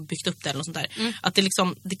någon gång och byggt upp det eller något sånt där. Att det,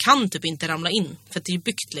 liksom, det kan typ inte ramla in. För att det är ju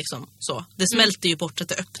byggt liksom så. Det smälter ju bort så att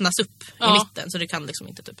det öppnas upp i mitten. Så det kan liksom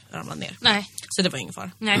inte typ ramla ner. Nej. Så det var ingen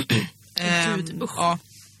fara. Nej. Gud, ja.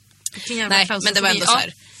 Nej, men det var ändå så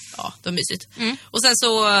här. Ja, det var mysigt. Och sen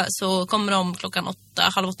så kommer de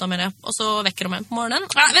 7:30 menar jag. Och så väcker de en på morgonen.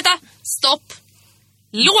 Vänta, stopp.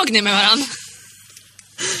 Låg ni med varandra?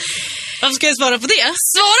 Varför ska jag svara på det?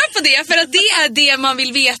 Svara på det, för att det är det man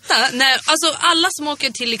vill veta. När, alltså alla som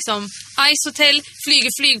åker till liksom Ice-hotell, flyger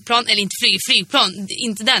flygplan, eller inte flyger flygplan,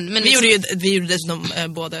 inte den. Men vi gjorde dessutom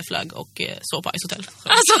både flög och så på Ice-hotell.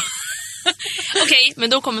 Alltså, okej, men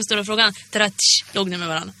då kommer stora frågan. Låg ni med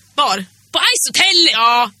varandra? Var? På Ice-hotell!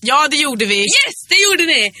 Ja, det gjorde vi. Yes, det gjorde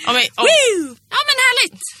ni! Ja, men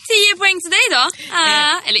härligt! 10 poäng till dig då.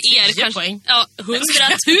 Eller er 10 kanske. poäng. Ja, 100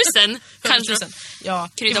 000 kanske. Ja,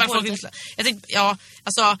 krydda på lite. Jag tänkte,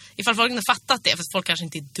 alltså, ifall folk inte fattat det, för folk kanske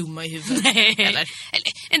inte är dumma i huvudet. Nej. Eller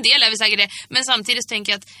en del är väl säkert det. Men samtidigt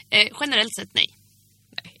tänker jag att generellt sett nej.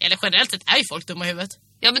 Eller generellt sett är ju folk dumma i huvudet.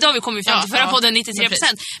 Ja, men då har vi kommit fram till förra podden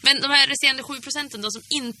 93%. Men de här resterande 7% då som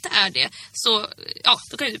inte är det, så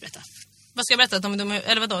då kan ju du berätta. Vad ska jag berätta? Att de är dumma,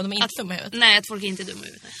 eller vadå? De är inte dumma i huvudet? Nej, att folk är inte dumma i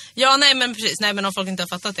huvudet. Ja, nej men precis. Nej, men om folk inte har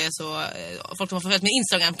fattat det så... folk som har följt min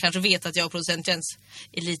Instagram kanske vet att jag och producent Jens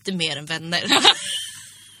är lite mer än vänner.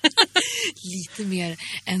 Lite mer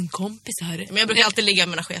än kompisar. Men jag brukar alltid ligga med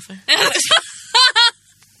mina chefer.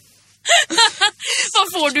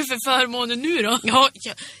 Vad får du för förmåner nu då? Ja,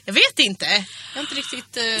 jag vet inte. Jag har inte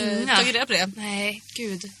riktigt tagit reda på det. Nej,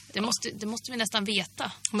 gud. Det måste vi nästan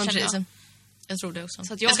veta. Men precis. Jag tror det också.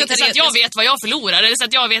 Så att jag vet vad jag förlorar. Eller så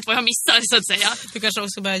att jag vet vad jag missar, så att säga. Du kanske också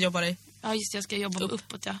ska börja jobba dig. Ja, just det. Jag ska jobba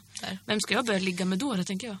uppåt, ja. Där. Vem ska jag börja ligga med då,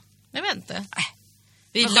 tänker jag? Jag vet inte.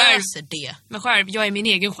 Vi löser det. Men själv, jag är min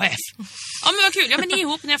egen chef. Ja, men vad kul. Ja, men ni är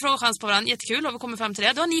ihop, ni har frågat chans på varandra. Jättekul, har vi kommit fram till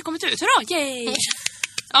det. Då har ni kommit ut. Hurra, yay!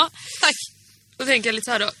 Ja, tack. Då tänker jag lite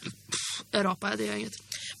så här då. Jag rapar, det gör inget.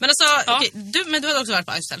 Men alltså, okej, du hade också varit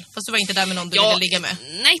på Ice-hotell. Fast du var inte där med någon du ville ligga med.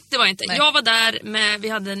 Nej, det var inte. Nej. Jag var där med, vi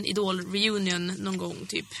hade en idol-reunion någon gång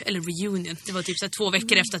typ. Eller reunion, det var typ så här 2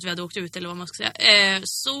 veckor efter att vi hade åkt ut, eller vad man ska säga.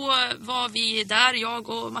 Så var vi där, jag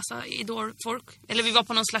och massa idol-folk. Eller vi var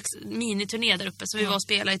på någon slags miniturné där uppe. Så vi var och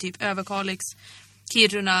spelade i typ Överkalix,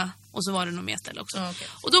 Kiruna, och så var det nog mer ställe också. Okay.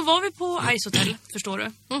 Och då var vi på Ice-hotell, förstår du.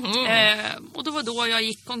 Och då var då jag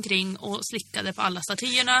gick omkring och slickade på alla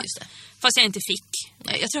statyerna. Fast jag inte fick.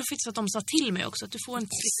 Jag tror faktiskt att de sa till mig också att du får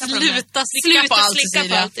inte slicka på Sluta slicka på allt,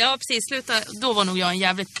 Cecilia. Ja, precis. Sluta. Då var nog jag en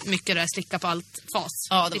jävligt mycket där slicka på allt fas.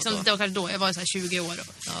 Ja, det liksom, det var kanske då. Jag var så här 20 år.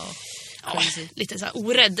 Och, lite så här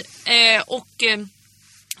orädd.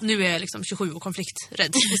 Nu är jag liksom 27 och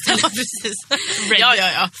konflikträdd istället. Ja, precis.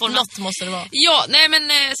 Ja. Något måste det vara. Ja, nej men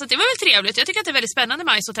så det var väl trevligt. Jag tycker att det är väldigt spännande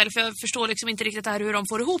med Ice-hotell, för jag förstår liksom inte riktigt det här hur de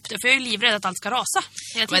får ihop det. För jag är ju livrädd att allt ska rasa.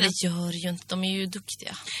 Men det gör ju inte, de är ju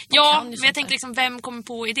duktiga. Men jag tänker liksom, vem kommer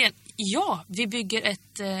på idén? Ja, vi bygger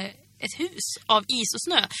ett hus av is och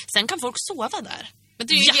snö. Sen kan folk sova där. Men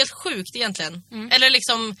det är ju helt sjukt egentligen. Eller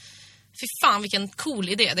liksom, fy fan vilken cool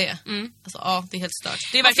idé det är. Alltså, det är helt stört.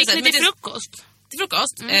 Det är verkligen så. Fick ni till frukost? Till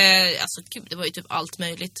frukost? Alltså gud, det var ju typ allt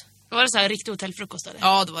möjligt. Var det så här riktig hotellfrukost eller?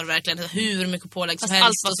 Ja, det var det verkligen hur mycket pålägg som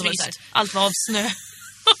helst. Allt var fryst. Allt var av snö.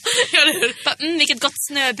 Vilket gott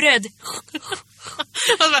snöbröd.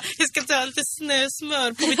 Jag ska ta lite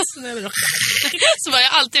snösmör på mitt snöbröd. Så jag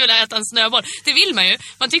alltid vill äta en snöboll. Det vill man ju.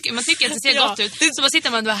 Man tycker att det ser gott ut. Så bara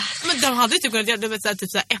sitter man och bara... Men de hade ju typ kunnat göra typ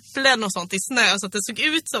så här äpplen och sånt i snö, så att det såg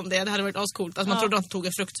ut som det. Det hade varit ascoolt. Alltså man trodde att de tog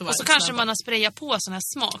en frukt så var. Och så kanske man har sprayat på sån här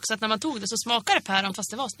smak, så att när man tog det så smakade det päron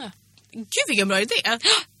fast det var snö. Gud, vilken bra idé.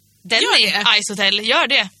 Den är Ice Hotel, gör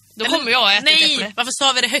det. Då kommer jag att äta det på det. Varför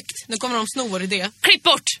sa vi det högt? Nu kommer de sno vår idé. Klipp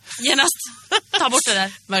bort, genast. Ta bort det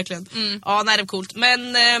där. Verkligen. Ja, nej, det är coolt.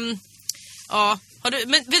 Men, men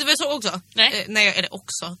vet du vad jag såg också? Nej, eller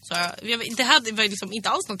också. Så det var liksom inte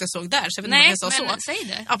alls något jag såg där. Så jag vet inte vad jag sa så. Säg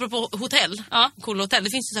det. Apropå hotell. Coola hotell. Det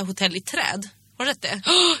finns ju så här hotell i träd. Har du sett det?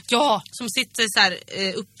 Ja. Som sitter så här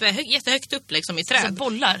uppe, jättehögt upp liksom i träd. Så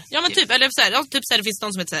bollar. Ja, men typ. Eller så här, typ så här, det finns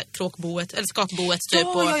någon som heter så här, kråkboet. Eller skakboet typ.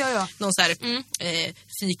 Och någon så här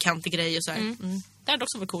fikantig grej och så här. Det är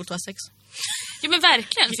också väl coolt att ha sex. Ja, men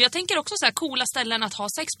verkligen. För jag tänker också så här coola ställen att ha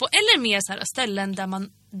sex på. Eller mer så här ställen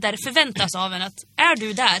där det förväntas av en att är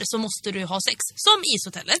du där så måste du ha sex. Som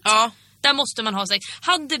ishotellet. Ja. Där måste man ha sex.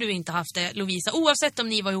 Hade du inte haft det, Lovisa, oavsett om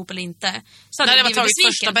ni var ihop eller inte, så hade det du var blivit tagit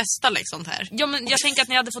besviken. första bästa liksom här. Ja, men jag tänker att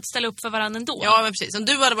ni hade fått ställa upp för varandra ändå. Ja, men precis. Om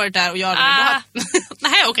du hade varit där och jag hade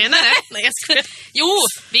nej, okej, nej, jag skojar. Jo,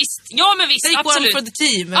 visst. Ja, men visst, Take absolut. one for the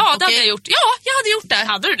team. Ja, det hade jag gjort. Ja, jag hade gjort det.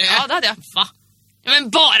 Hade du det? Ja, det hade jag. Va? Ja, men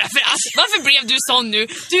bara för att. Varför blev du sån nu?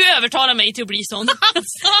 Du övertalar mig till att bli sån. Du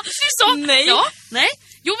sa nej. Ja, nej.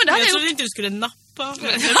 Jo, men det hade jag jag trodde gjort. inte du skulle nappa.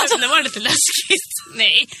 Det var lite läskigt.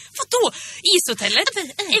 Nej. Vadå? Ishotellet?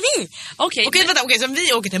 Är vi? Okej, Okej, så om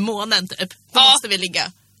vi åker till månen typ, då måste vi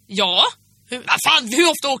ligga. Ja. Hur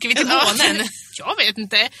ofta åker vi till månen? Jag vet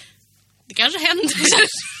inte. Det kanske händer.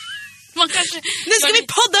 Man kanske... Nu ska vi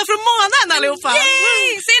podda från månen allihopa. Yay!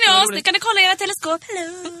 Ser ni oss? Nu kan ni kolla era teleskop.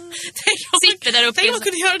 Hello. Sitter där uppe. Tänk om man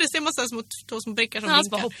kunde göra det. Ser man så här två små brickar som vinkar.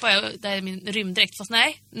 vinkar. Bara hoppar jag. Där är min rymddräkt. Fast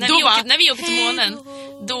nej. När vi åker till månen,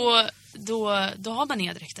 då har man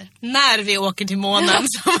inga dräkter. När vi åker till månen.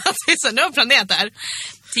 Så nu har planerat där.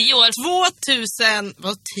 10 år. 2000...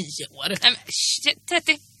 Vad 10 år?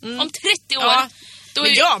 30. Om 30 år. Ja. Då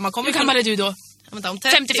Men ja, man kommer... Hur gammal är du då? Vänta, om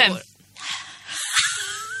 30 55. år.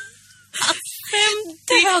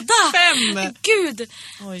 55! Gud!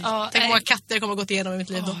 Oj. Ja, tänk många katter kommer gått igenom i mitt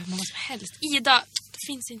liv då. Många som helst. Ida, det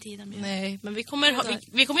finns inte Ida mer. Nej, men vi kommer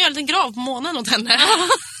göra en liten grav på månen åt henne.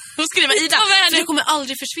 Hon skriver Ida, för det kommer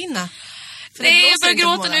aldrig försvinna. Nej, jag börjar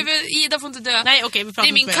gråta nu. Ida får inte dö. Nej, okej, vi pratar. Det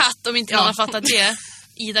är min katt, om inte någon har fattat det.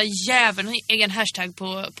 Ida jäveln, har egen hashtag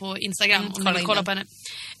på Instagram om ni vill kolla på henne.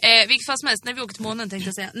 Vilket fall som helst, när vi åker till månen tänkte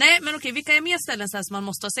jag säga. Nej, men okej, vilka är mer ställen så här som man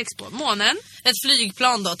måste ha sex på? Månen. Ett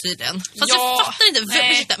flygplan då tydligen. Fast jag fattar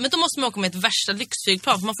inte. Men då måste man åka med ett värsta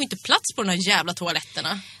lyxflygplan. För man får inte plats på de här jävla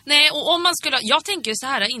toaletterna. Nej, och om man skulle... Jag tänker så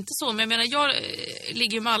här, inte så. Men jag menar, jag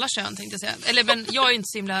ligger ju med alla kön tänkte jag säga. Eller men jag är inte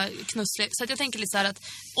så himla knusslig. Så att jag tänker lite så här att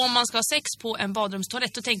om man ska ha sex på en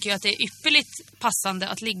badrumstoalett, då tänker jag att det är ypperligt passande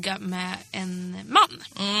att ligga med en man.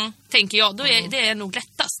 Tänker jag. Då är det är nog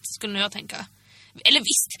lättast, skulle jag tänka. Eller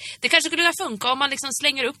visst, det kanske skulle funka om man liksom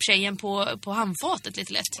slänger upp tjejen på handfatet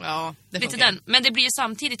lite lätt. Ja, det lite den. Men det blir ju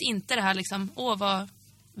samtidigt inte det här liksom,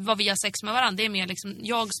 vad vi har sex med varandra. Det är mer liksom,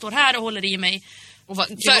 jag står här och håller i mig och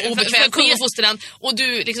för kung och fosterland. Och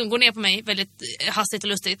du liksom går ner på mig väldigt hastigt och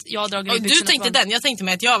lustigt. Jag drar och du tänkte den, jag tänkte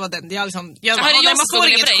mig att jag var den. Man får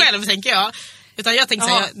inget själv, tänker jag. Utan jag tänkte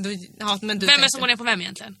säga, men du vem är som går ner på vem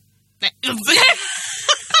egentligen? Nej.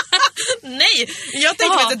 Nej, jag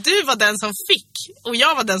tänkte att du var den som fick och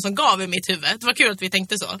jag var den som gav i mitt huvud. Det var kul att vi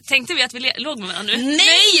tänkte så. Tänkte vi att vi låg med varandra nu?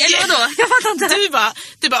 Nej, eller vadå? Jag fattar inte.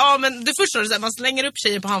 Du bara, men du förstår det, man slänger upp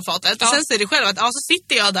tjejen på handfatet och sen säger du själv att så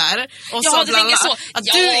sitter jag där och så så. Att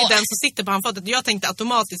du är den som sitter på handfatet. Jag tänkte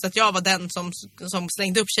automatiskt att jag var den som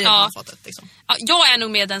slängde upp tjejen på handfatet liksom. Ja, jag är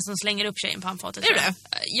nog med den som slänger upp tjejen på handfatet. Är du det?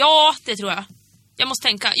 Ja, det tror jag. Jag måste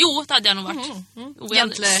tänka. Jo, det hade jag nog varit.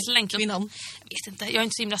 Egentligen. Jag vet inte. Jag är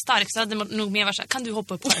inte så himla stark så hade nog mer varit så här, kan du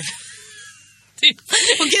hoppa upp här?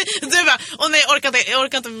 Okej, du bara, nej, jag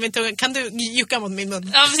orkar inte med min tunga. Kan du jucka mot min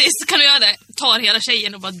mun? Ja, precis. Kan du göra det? Tar hela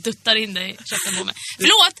tjejen och bara duttar in dig i käften på mig.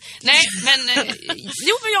 Förlåt! Nej, men...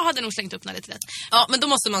 men jag hade nog slängt upp när lite lätt. Ja, men då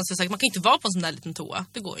måste man så sagt, man kan inte vara på en sån där liten toa.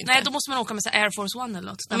 Det går ju inte. Nej, då måste man åka med så Air Force One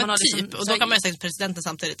eller något. Ja, men man typ, har liksom, och då kan man ju säga presidenten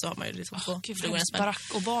samtidigt, så har man ju liksom två. Barack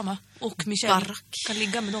Obama och Michelle kan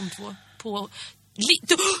ligga med de två på...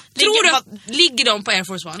 Ligger de på Air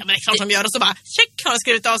Force One? Ja, men det är klart de gör, och så bara, check, har han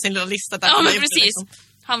skrivit av sin lilla lista där. Ja, men precis. Det, liksom.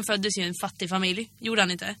 Han föddes ju i en fattig familj. Gjorde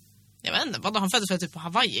han inte? Jag vet inte, han föddes väl typ på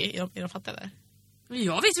Hawaii. Är de fattiga där?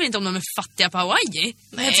 Jag vet väl inte om de är fattiga på Hawaii.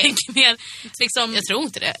 Nej. Jag tänker mer liksom... Jag tror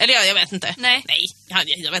inte det. Eller jag vet inte. Nej,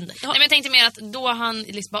 jag vet inte. Nej, men jag tänkte mer att då han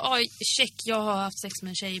liksom bara, check, jag har haft sex med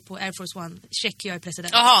en tjej på Air Force One. Check, jag är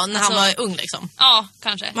president. Jaha, när han var ung liksom. Ja,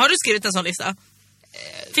 kanske. Men har du skrivit en sån lista?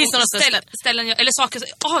 Finns det några ställen eller saker?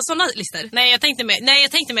 Såna listor? Nej, jag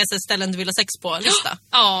tänkte med ställen du vill ha sex på lista.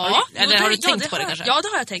 Ja. Eller har du tänkt på det kanske? Ja, det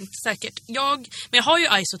har jag tänkt säkert. Men jag har ju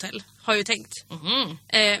Ice Hotel, har jag ju tänkt.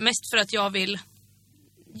 Mest för att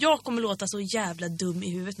jag kommer låta så jävla dum i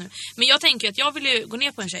huvudet nu. Men jag tänker att jag vill ju gå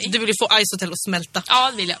ner på en tjej. Du vill ju få Ice Hotel att smälta.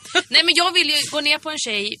 Ja, det vill jag. Nej, men jag vill ju gå ner på en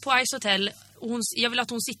tjej på Ice Hotel och jag vill att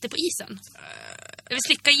hon sitter på isen. Jag vill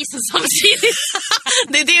slicka isen samtidigt.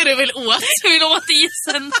 Det är det du vill åt. Jag vill åt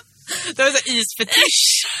isen. Det var så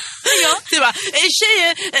isfetisch. Ja. Du bara,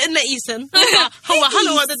 tjejer, nej isen.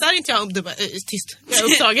 Hallå, det där är inte jag. Du bara, tyst, jag är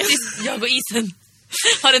upptagen. Jag och isen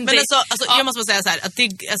har en men alltså, jag måste bara säga så här att det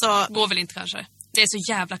går väl inte kanske. Det är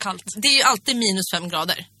så jävla kallt. Det är ju alltid -5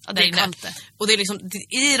 grader. Ja, det är kallt det. Och det är liksom,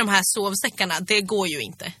 i de här sovsäckarna, det går ju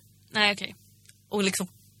inte. Nej, okej. Och liksom,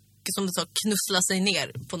 som du sa, knussla sig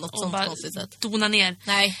ner på något sånt konstigt sätt. Dona ner.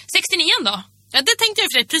 Nej. 69 då? Ja, det tänkte jag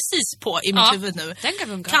precis på i mitt huvud nu. Den kan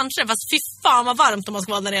funka. Kanske, fast fy fan vad varmt om man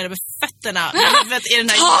ska vara där nere med fötterna. I den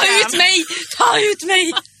här Ta ut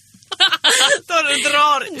mig! Då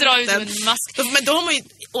drar ut med en mask. Men då har man ju,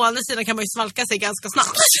 å andra sidan kan man ju svalka sig ganska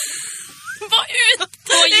snabbt. Var ut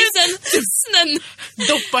på isen, snön.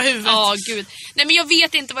 Doppa huvudet. Ja, gud. Nej, men jag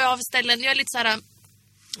vet inte vad jag har för ställen. Jag är lite så här.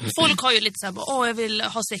 Folk har ju lite så här, jag vill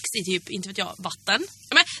ha sex i typ, inte vet jag, vatten.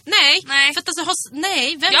 Men nej. För att alltså,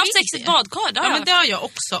 nej, vem jag har haft sex i ett badkar, ja, men det har jag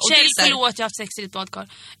också. Och Kjell, förlåt, jag har haft sex i ett badkar.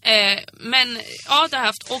 Men, ja, det har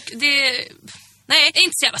jag haft. Och det... Nej, det är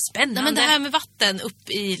inte så jävla spännande. Nej, men det här med vatten upp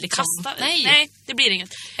i liksom... Kasta. Nej, det blir inget.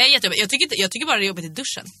 Jag tycker bara det är jobbigt i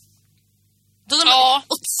duschen.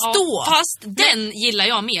 Och stå. Fast den gillar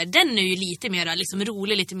jag mer. Den är ju lite mer liksom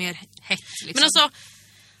rolig, lite mer hett. Liksom. Men alltså,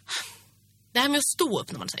 det här med att stå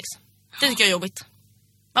upp när man har sex, det tycker jag är jobbigt.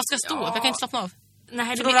 Man ska stå upp, jag kan inte slappna av.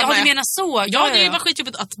 Nej, du menar så. Ja, det är ju bara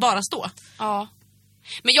skitjobbigt att bara stå. Ja.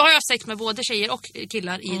 Men jag har haft sex med både tjejer och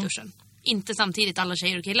killar i duschen. Inte samtidigt alla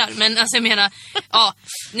tjejer och killar. Men alltså jag menar, ja,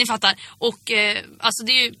 ni fattar. Och alltså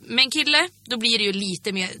det är ju, med en kille, då blir det ju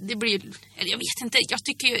lite mer, det blir ju, eller jag vet inte,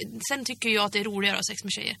 sen tycker jag att det är roligare att ha sex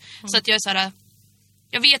med tjejer. Så att jag är så här,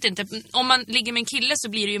 jag vet inte, om man ligger med en kille så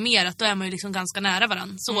blir det ju mer att då är man ju liksom ganska nära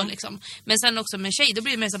varandra. Så liksom. Men sen också med en tjej, då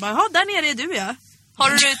blir det mer så bara, ja, där nere är du, ja. Har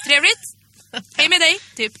du det trevligt? Hej med dig,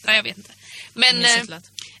 typ. Nej, jag vet inte. Men...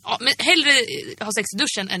 Ja, men hellre ha sex i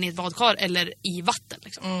duschen än i ett badkar eller i vatten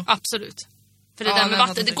liksom. Absolut. För det där med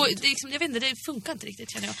vatten, det går, det liksom, jag vet inte, det funkar inte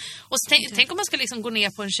riktigt, känner jag. Och så tänk om man ska liksom gå ner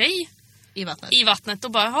på en tjej i vattnet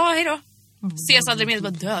och bara, hej då. Ses aldrig mer och bara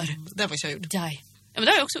dör. Det har jag gjort. Die. Ja, men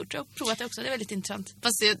det har jag också gjort. Jag har provat det också. Det är väldigt intressant.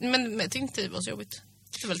 Fast men jag tyckte det var så jobbigt.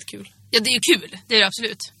 Det är väldigt kul. Ja, det är ju kul. Det är det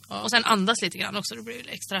absolut. Ja. Och sen andas lite grann också. Då blir det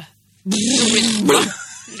extra roligt.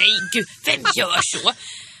 Nej, gud. Vem gör så?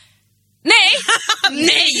 Nej.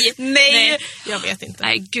 Jag vet inte.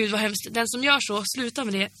 Nej, gud vad hemskt. Den som gör så, sluta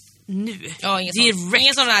med det nu. Ja,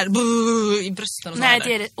 ingen sån där i brösten och nej,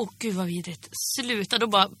 det är det. Gud vad vidrigt. Sluta, då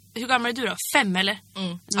bara, hur gammal är du då? 5 eller?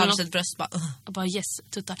 Alldeles ett bröst bara. Och bara yes,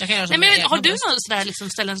 tuttar. Nej, men har du några sådär liksom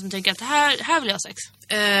ställen som tänker att här vill jag ha sex?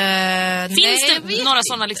 Finns det några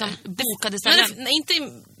sådana liksom bokade ställen? Nej, inte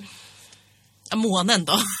månen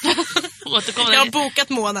då. Jag har bokat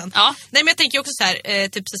månen. Ja. Nej, men jag tänker också så här,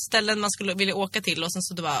 typ så ställen man skulle vilja åka till och sen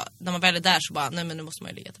så då bara, när man väl är där så bara, nej men nu måste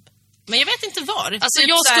man ju ligga typ. Men jag vet inte var. Alltså typ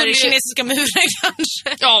jag skulle kinesiska muren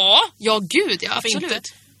kanske. Ja, gud, ja,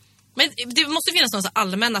 absolut. Men det måste finnas några så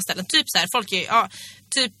allmänna ställen. Typ så här, folk är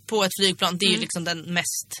typ på ett flygplan, det är ju liksom den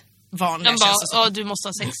mest vanliga bara, du måste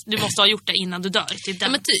ha sex. Du måste ha gjort det innan du dör. Ja,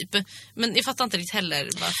 men typ. Men jag fattar inte riktigt heller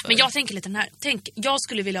varför. Men jag tänker lite den här. Jag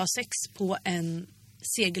skulle vilja ha sex på en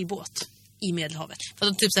segelbåt i Medelhavet. För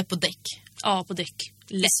de typ så här på däck. Ja, på däck.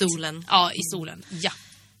 Lätt. I solen. Ja, i solen. Ja.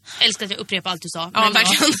 Älskar att jag upprepar allt du sa. Ja,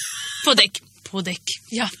 verkligen. På däck.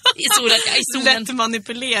 Ja, i solen. Ja, i solen. Lätt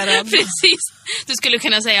manipulerad. Precis. Du skulle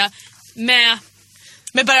kunna säga med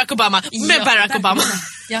Barack Obama. Med Barack Obama.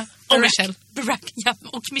 Ja. Och Michelle. Ja,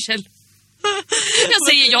 och Michelle. Jag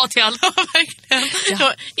säger ja till allt. Ja, verkligen.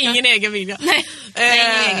 Ja. Ingen egen vilja. Nej,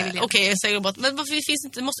 ingen egen vilja. Okej, jag säger bara. Men varför finns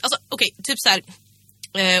inte... Alltså, okej, typ så här...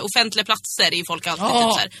 offentliga platser är ju folk alltid typ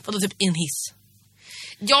så här. Vadå, typ en hiss?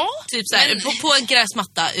 Ja, typ så här, men... på en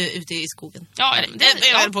gräsmatta ute i skogen. Ja,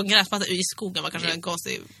 eller på en gräsmatta ute i skogen var kanske en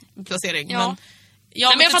konstig placering. Ja.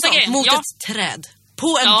 Men jag fattar grejen. Mot ett träd.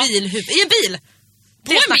 På en bilhuvud. I en bil!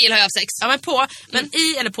 På en bil har jag haft sex. Ja, men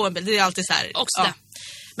i eller på en bil, det är alltid så här. Också det.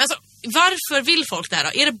 Men alltså, varför vill folk det här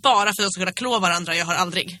då? Är det bara för att de ska kunna klå varandra? Jag har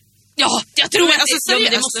aldrig. Ja, jag tror alltså,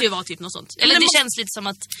 det måste ju vara typ något sånt. Eller det känns lite som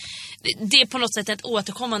att det är på något sätt ett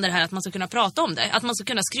återkommande det här att man ska kunna prata om det. Att man ska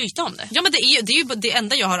kunna skryta om det. Ja, men det är ju det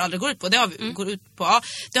enda jag har aldrig gått ut på. Det har vi går ut på. Ja,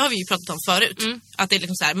 det har vi ju pratat om förut. Att det är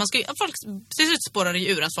liksom så här, man ska ju, folk ser ut spårar i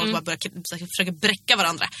ur att folk bara börjar försöka bräcka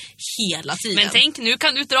varandra hela tiden. Men tänk, nu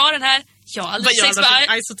kan du dra den här. Jag har aldrig sex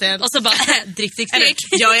med och så bara drick.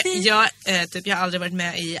 Jag har aldrig varit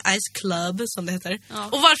med i Ice Club som det heter. Ja.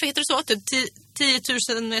 Och varför heter det så? Typ 10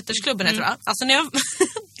 000 metersklubben heter det. Alltså när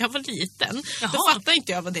jag var liten, då fattade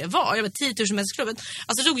inte jag vad det var. Jag var 10 000 metersklubben.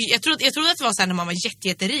 Alltså jag trodde att det var så här när man var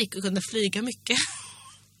jätterik och kunde flyga mycket.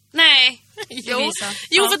 Nej. Jo,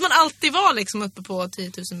 för att man alltid var liksom uppe på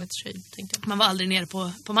 10 000 meters höjd, tänkte jag. Man var aldrig nere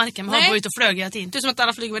på marken. Man var ute och flög hela tiden. Det är som att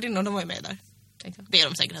alla flygvärdinnor, de var ju med där. Det är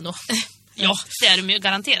de säkert ändå. Ja, det är de ju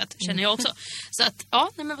garanterat, känner jag också. Så att,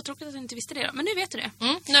 ja, nej, men vad tråkigt att jag inte visste det då. Men nu vet du det.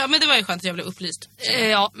 Ja, men det var ju skönt att jag blev upplyst.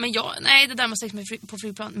 Ja, men nej, det där med sex på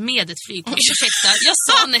flygplan. Med ett flygplan. Ursäkta, jag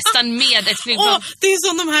sa nästan med ett flygplan. Det är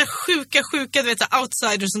som de här sjuka, du vet, så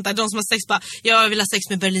outsiders och sånt där. De som har sex bara, jag vill ha sex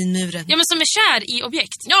med Berlinmuren. Ja, men som är kär i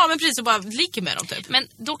objekt. Ja, men precis, och bara ligger med dem typ. Men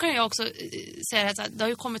då kan jag också säga att det har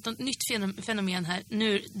ju kommit något nytt fenomen här.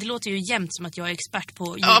 Nu, det låter ju jämt som att jag är expert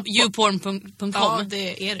på youporn.com. Ja,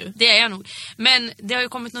 det är du. Det är jag nog. Men det har ju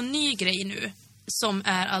kommit någon ny grej nu. Som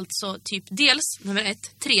är alltså typ dels, nummer 1,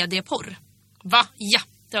 3D-porr. Va? Ja,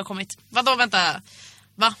 det har kommit. Vadå, vänta.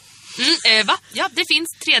 Va? Va? Ja, det finns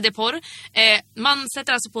 3D-porr. Man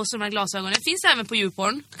sätter alltså på sig de här glasögonen. Det finns även på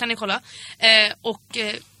YouPorn, kan ni kolla.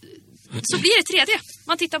 Så blir det 3D.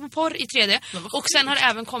 Man tittar på porr i 3D. Och sen har det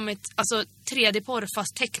även kommit alltså 3D-porr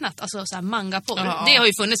fast tecknat. Alltså så här manga-porr. Ja. Det har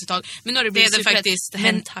ju funnits ett tag. Men nu har det blivit det faktiskt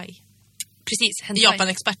hentai. Precis, hentai.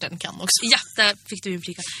 Japan-experten kan också. Ja, där fick du ju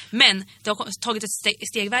flika. Men det har tagit ett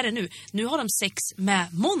steg värre nu. Nu har de sex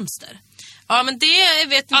med monster. Ja, men det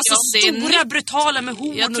vet inte alltså jag. Alltså stora, brutala med horn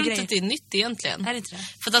och grejer. Jag tror inte att det är nytt egentligen. Är det inte det?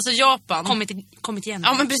 För att alltså Japan... Kommit igen.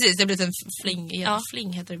 Ja, men precis. Det har blivit en fling. Ja.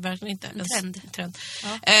 Fling heter det verkligen inte. En trend.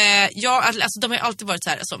 Ja, alltså de har ju alltid varit så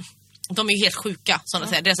här... Alltså, de är ju helt sjuka, sådana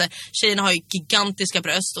säger. Det är så här, tjejerna har ju gigantiska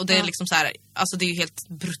bröst och det är liksom så här, alltså det är ju helt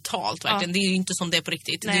brutalt verkligen. Det är ju inte som det är på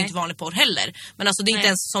riktigt. Nej. Det är ju inte vanlig porr heller. Men alltså det är inte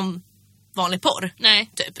ens som vanlig porr. Nej.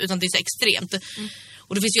 Typ, utan det är så extremt.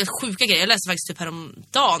 Och det finns ju helt sjuka grejer. Jag läste faktiskt typ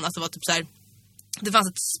häromdagen att det var typ så här, det fanns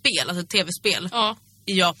ett spel, alltså ett tv-spel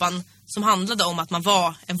i Japan som handlade om att man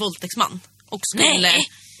var en våldtäktsman och skulle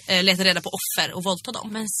leta reda på offer och våldta dem.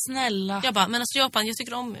 Men snälla. Jag bara, men alltså Japan, jag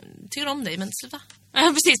tycker om dig, men sluta.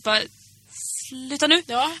 Ja, precis, bara sluta nu.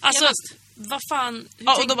 Ja, alltså, vad fan.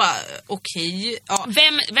 Ja, och då bara, okej. Ja.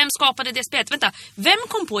 Vem skapade det spelet? Vänta, vem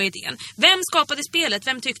kom på idén? Vem skapade spelet?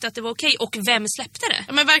 Vem tyckte att det var okej? Och vem släppte det?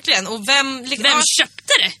 Ja, men verkligen. Och vem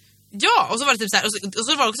köpte det? Ja, och så var det typ så här, och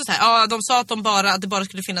så var det också så här, ja, de sa att det bara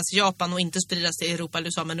skulle finnas i Japan och inte spridas till Europa eller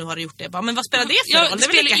USA, men nu har det gjort det. Bara, men vad spelar det för roll? Det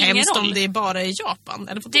är väl lika hemskt om det är bara i Japan?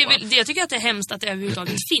 Eller jag tycker att det är hemskt att det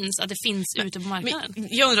överhuvudtaget finns, att det finns ute på marknaden. Men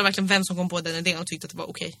jag undrar verkligen vem som kom på den idén och tyckte att det var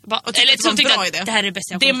okej. Eller som tyckte att det här är det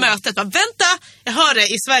bästa jag kom på. Det mötet, bara, vänta, jag hör det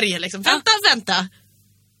i Sverige liksom. Vänta.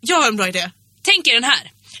 Jag har en bra idé. Tänk er den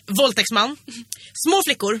här. Våldtäktsman, små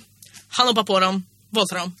flickor, han hoppar på dem,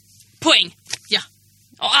 våldtar dem. Poäng. Ja.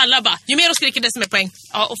 Och alla bara... Ju mer de skriker desto mer poäng.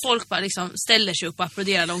 Ja, och folk bara liksom ställer sig upp och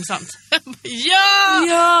applåderar långsamt.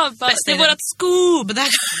 Ja! Bara, det är vårat skop.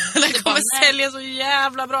 Det kommer sälja så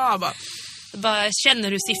jävla bra. Bara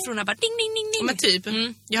känner du siffrorna bara ding, ding, ding, ding. Men typ.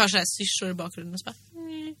 Jag hör så här syrsor i bakgrunden. Så bara...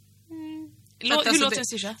 Hur låter en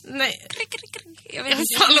syrsa? Nej. Jag vet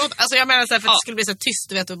inte. Alltså jag menar så här, för att det skulle bli så tyst,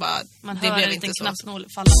 du vet, och bara... Man det hör blev inte en så. knappnål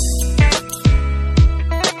falla.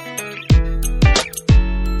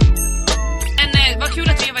 Vad kul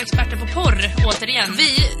att vi var experter på porr, återigen.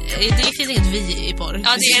 Det finns inget vi i porr.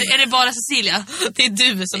 Ja, är det bara Cecilia? Det är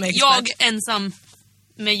du som är expert. Jag ensam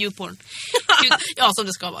med YouPorn. Ja, som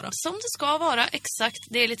det ska vara. Som det ska vara, exakt.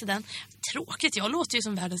 Det är lite den. Tråkigt, jag låter ju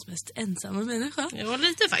som världens mest ensamma människa. Ja,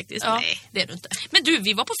 lite faktiskt. Ja. Nej, det är du inte. Men du,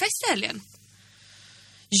 vi var på fest i helgen.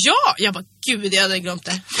 Ja, jag bara, gud, jag hade glömt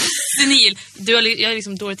det. Senil, jag har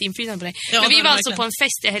liksom dåligt inflytande på dig. Ja, men vi var alltså på en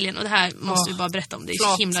fest i helgen och det här måste vi bara berätta om. Det är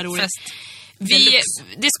så himla roligt.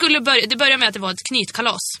 Det började med att det var ett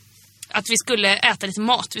knytkalas. Att vi skulle äta lite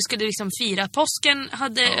mat. Vi skulle liksom fira påsken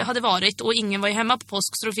hade varit och ingen var ju hemma på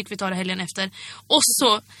påsk, så då fick vi ta det helgen efter. Och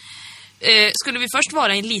så skulle vi först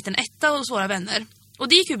vara i en liten etta hos våra vänner. Och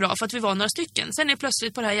det gick ju bra för att vi var några stycken. Sen är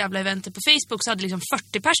plötsligt på det här jävla eventet på Facebook så hade liksom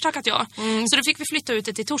 40 pers tackat ja. Så då fick vi flytta ut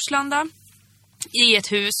till Torslanda i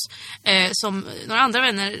ett hus som några andra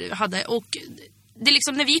vänner hade. Och det är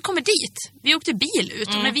liksom när vi kommer dit, vi åkte bil ut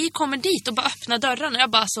och när vi kommer dit och bara öppnar dörrarna, jag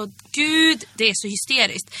bara så, gud, det är så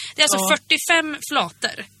hysteriskt. Det är alltså 45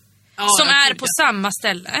 flator som är på samma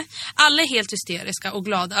ställe. Alla är helt hysteriska och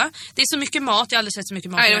glada. Det är så mycket mat, jag har aldrig sett så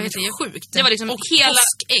mycket mat. Nej, det var helt sjukt. Det var liksom och hela...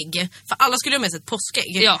 påskägg, för alla skulle ha med sig ett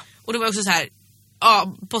påskägg. Ja. Och det var också så här,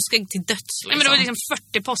 påskägg till döds liksom. Ja, men det var liksom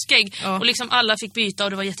 40 påskägg och liksom alla fick byta och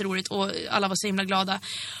det var jätteroligt och alla var så himla glada.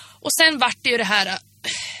 Och sen vart det ju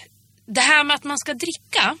det här med att man ska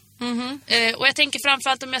dricka. Och jag tänker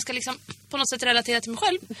framförallt om jag ska liksom på något sätt relatera till mig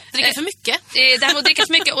själv. Dricka för mycket. Det här med att dricka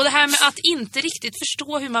för mycket och det här med att inte riktigt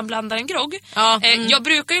förstå hur man blandar en grogg. Jag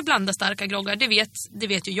brukar ju blanda starka groggar, det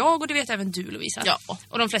vet ju jag och det vet även du, Lovisa. Ja.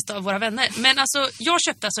 Och de flesta av våra vänner. Men alltså, jag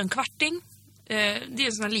köpte alltså en kvarting. Det är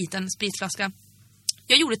en sån här liten spritflaska.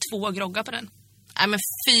 Jag gjorde 2 groggar på den. Nej, men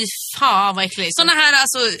fy fan vad äckligt. Såna här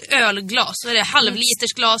alltså ölglas, så är det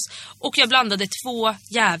halvlitersglas och jag blandade 2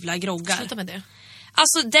 jävla groggar. Sluta med det.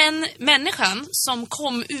 Alltså den människan som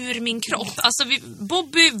kom ur min kropp. Alltså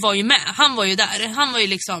Bobby var ju med. Han var ju där. Han var ju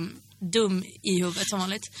liksom dum i huvudet som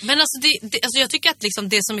vanligt. Men alltså, alltså jag tycker att liksom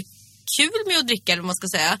det som är kul med att dricka, eller vad man ska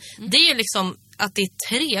säga, det är liksom att det är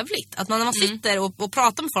trevligt. Att när man sitter och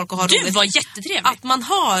pratar med folk och har roligt. Du var jättetrevlig. Att man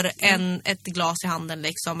har ett glas i handen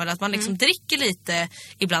liksom. Eller att man liksom dricker lite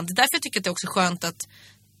ibland. Det är därför jag tycker att det är också skönt att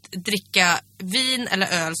dricka vin eller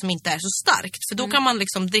öl som inte är så starkt. För då kan man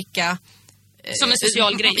liksom dricka... Som en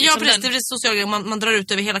social grej. Ja, precis. Det är en social grej. Man drar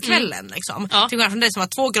ut över hela kvällen. Liksom. Ja. Till skillnad från dig som har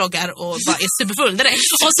 2 groggar och bara är superfull direkt.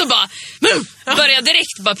 Och så bara börjar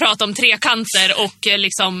direkt bara prata om trekanter och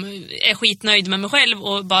liksom är skitnöjd med mig själv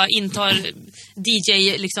och bara intar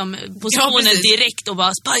DJ liksom positionen direkt och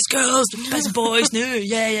bara Spice Girls, Spice Boys nu,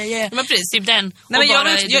 yeah. Men precis. Typ den. Nej, men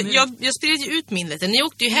jag spred ju ut min lite. Ni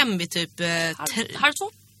åkte ju hem vid typ... halv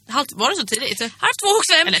 2. Var det så tidigt?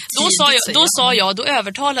 2:05. Då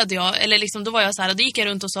övertalade jag, eller liksom, då var jag så här, då gick jag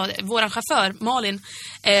runt och sa, våran chaufför Malin,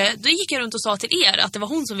 då gick jag runt och sa till er att det var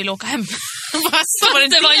hon som ville åka hem. Så var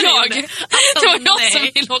det var jag. Det var jag som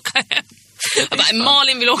ville åka hem. Jag bara,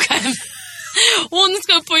 Malin vill åka hem. Hon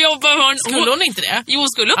ska upp och jobba. Skulle hon inte det? Jo, hon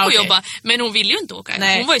skulle upp och jobba. Men hon ville ju inte åka.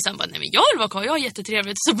 Nej. Hon var ju sen bara, nej men jag vill vara kvar, jag har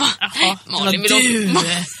jättetrevligt. Så bara, nej, Malin vill åka.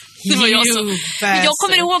 Det var jag som... Men jag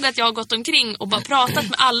kommer ihåg att jag har gått omkring och bara pratat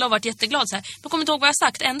med alla och varit jätteglad så här. Jag kommer inte ihåg vad jag har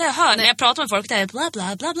sagt. Det enda jag hör när jag pratar med folk det är bla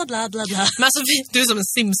bla bla bla bla bla bla. Men alltså, du är som en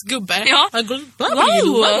Sims-gubbe. Ja.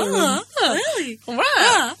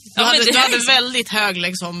 Du hade väldigt hög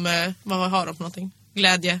liksom, vad har de för någonting?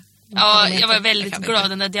 Glädje. Ja, jag var väldigt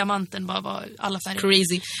glad. Den där diamanten bara var alla färger.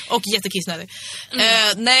 Crazy. Och jättekissnödig.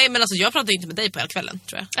 Nej, men alltså jag pratade inte med dig på hela kvällen,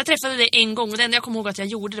 tror jag. Jag träffade dig en gång och det enda jag kom ihåg att jag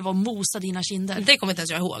gjorde det var att mosa dina kinder. Det kommer inte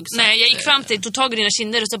ens jag ihåg. Så nej, jag gick fram till, tog tag i dina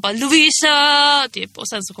kinder och så bara Lovisa! Typ. Och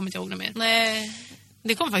sen så kommer inte jag ihåg det mer. Nej,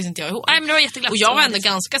 det kommer faktiskt inte jag ihåg. Nej, men det var jätteglatt. Och jag var ändå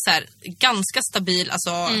ganska så här, ganska stabil.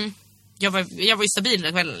 Alltså, jag var ju stabil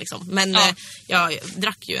den kvällen liksom. Men jag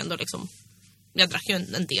drack ju ändå liksom. Jag drack ju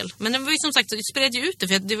en del. Men det var ju som sagt, jag spelade ju ute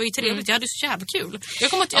för det var ju trevligt. Jag hade så jävla kul.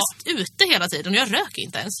 Jag kom att jag satt ute hela tiden och jag rök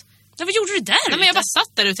inte ens. Ja, vad gjorde du där? Nej, men jag bara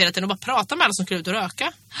satt där ute hela tiden och bara pratade med alla som skulle ut och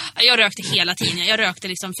röka. Jag rökte hela tiden. Jag rökte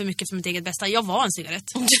liksom för mycket för mitt eget bästa. Jag var en cigarett.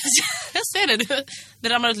 Jag ser det. Det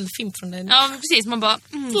ramlade lite fint från dig. Ja, men precis. Man bara...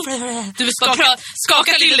 Du vill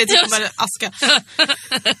skaka till lite som bara aska.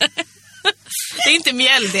 Det är inte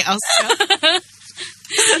mjäll, det är aska.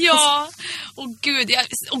 Ja, och gud,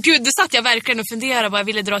 det satt jag verkligen och funderade vad jag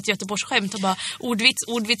ville dra ett Göteborgsskämt och bara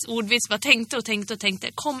ordvits, bara tänkte,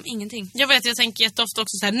 kom ingenting. Jag vet, jag tänker jätteofta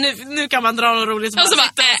också så här, nu kan man dra något roligt och så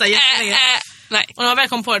bara nej. Och när man väl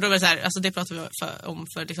kom på det, då var det så här, alltså det pratade vi om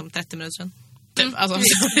för liksom 30 minuter sedan. Typ, alltså.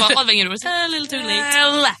 Det var ingen roligt. A little too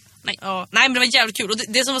late. Nej. Ja, nej, men det var jävligt kul. Och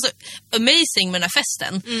det som var så amazing med den här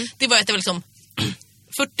festen, det var att det var liksom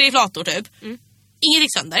 40 flator typ. Inget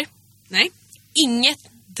gick sönder. Nej. Inget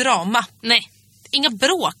drama. Nej. Inga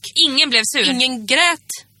bråk. Ingen blev sur. Ingen grät,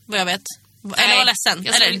 vad jag vet. Eller var ledsen.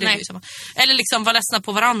 Eller liksom var ledsna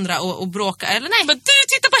på varandra och bråka. Eller nej. Men du,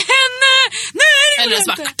 titta på henne! Nej! Eller så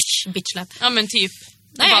bara bitchlap. Ja, men typ.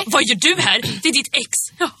 Nej. Bara, vad gör du här? Det är ditt ex.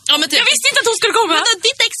 Ja, men typ. Jag visste inte att hon skulle komma. Men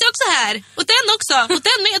ditt ex är också här. Och den också. Och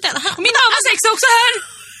den med den. Min mammas ex är också här.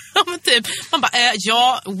 Ja, men typ. Man bara, ja,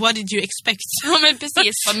 what did you expect? Ja, men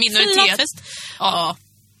precis. Var minoritet. Ja.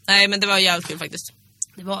 Nej, men det var jävligt kul faktiskt.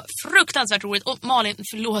 Det var fruktansvärt roligt. Och Malin,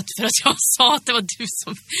 förlåt för att jag sa att det var du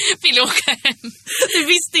som ville åka hem. Det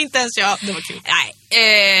visste inte ens jag. Det var kul. Nej,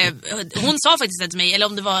 hon sa faktiskt det till mig. Eller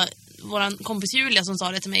om det var våran kompis Julia som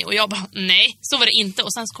sa det till mig. Och jag bara, nej, så var det inte.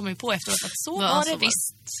 Och sen så kom jag på efteråt att så var det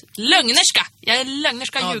visst. Lögnerska. Jag är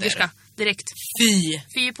lögnerska, ljugerska. Direkt.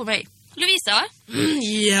 Fy på mig. Lovisa?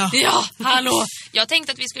 Ja, hallå. Jag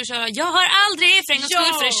tänkte att vi skulle köra Jag har aldrig för en gångs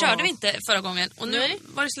skull, för det körde vi inte förra gången. Och nu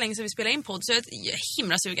var det så länge sedan vi spelade in podd, så jag är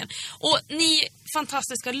himla sugen. Och ni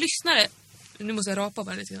fantastiska lyssnare, nu måste jag rapa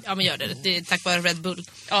bara lite. Ja, men gör det. Det är tack vare Red Bull.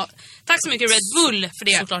 Ja, tack så mycket Red Bull för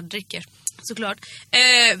det. Såklart dricker. Såklart.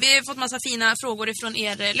 Vi har fått massa fina frågor ifrån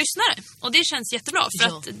er lyssnare. Och det känns jättebra. För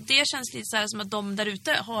att det känns lite så här som att de där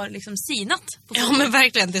ute har liksom sinat på frågor. Ja, men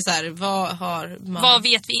verkligen. Det är så här, vad har man... Vad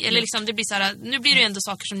vet vi? Eller liksom, det blir så här, nu blir det ändå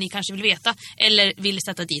saker som ni kanske vill veta. Eller vill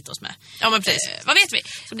sätta dit oss med. Ja, men precis. Vad vet vi?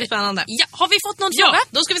 Så det blir spännande. Ja, har vi fått någon fråga?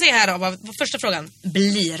 Då ska vi se här då, vad första frågan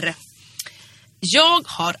blir. Jag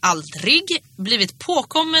har aldrig blivit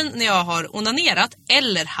påkommen när jag har onanerat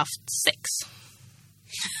eller haft sex.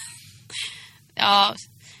 Ja,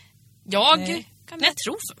 jag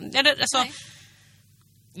tror... Alltså,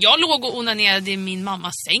 jag låg och onanerade i min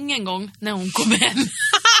mammas säng en gång när hon kom hem.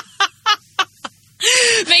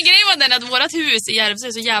 Men grejen var den att vårat hus i Järvsö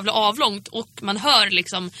är så jävla avlångt och man hör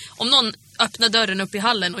liksom, om någon öppnar dörren upp i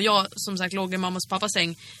hallen och jag som sagt låg i mammas och pappas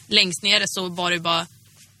säng längst nere, så var det bara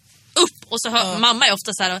upp och så hör mamma är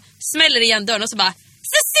ofta så här och smäller igen dörren och så bara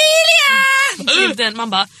Cecilia! Den, man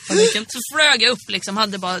bara så flög jag upp liksom,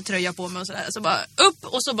 hade bara tröja på mig och sådär, så bara upp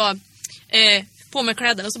och så bara på med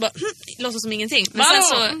kläderna och så bara låtsas som ingenting. Men sen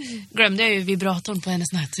så glömde jag ju vibratorn på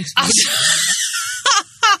hennes nätrycksbord.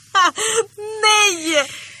 Nej!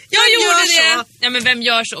 Jag gjorde det! Ja, men vem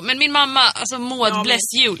gör så? Men min mamma, alltså Maud,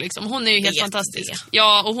 bless you liksom, hon är ju helt fantastisk.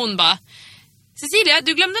 Ja, och hon bara Cecilia,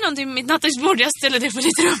 du glömde någonting med mitt nattduksbord, jag ställer det på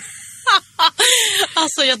ditt rum.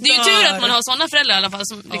 Alltså, det är ju tur att man har såna föräldrar i alla fall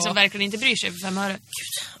som liksom verkligen inte bryr sig för 5 öre.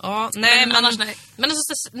 Ja, nej, men annars nej. Men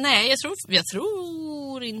alltså, nej, jag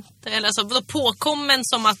tror inte. Eller alltså, vadå, påkommen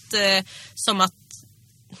som att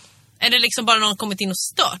är det liksom bara någon kommit in och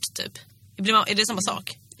stört typ? Är det samma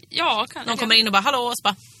sak? Ja, någon kommer in och bara hallå och så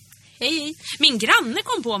bara hej. Min granne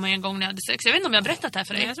kom på mig en gång när jag hade sex. Jag vet inte om jag har berättat det här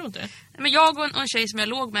för dig. Nej, jag tror inte det. Men jag och en tjej som jag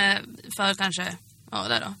låg med för kanske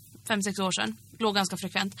 5-6 år sedan, låg ganska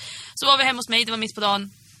frekvent. Så var vi hemma hos mig, det var mitt på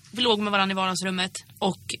dagen. Vi låg med varandra i vardagsrummet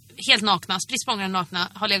och helt nakna, sprittsprångande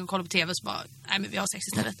nakna, har legat och kollat på tv, så bara, nej men vi har sex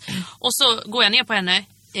istället. Och så går jag ner på henne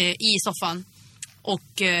i soffan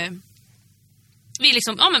och vi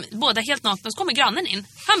liksom, ja men båda helt nakna, så kommer grannen in.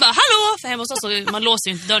 Han bara, hallå! För hemma hos oss, så man låser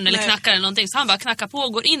ju inte dörren eller knackar eller någonting. Så han bara knackar på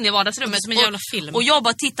och går in i vardagsrummet som en jävla film. Och jag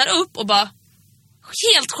bara tittar upp och bara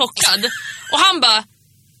helt chockad. Och han bara,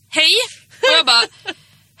 hej! Och jag bara,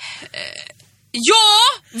 ja,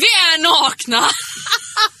 vi är nakna.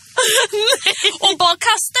 Och bara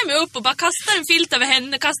kastar mig upp och bara kastar en filt över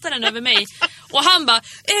henne, kastar den över mig. Och han bara,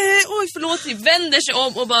 oj förlåt, typ, vänder sig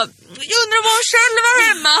om och bara, jag undrar om hon själv var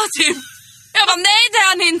hemma typ. Jag bara, nej det är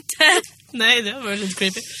han inte. Nej, det var lite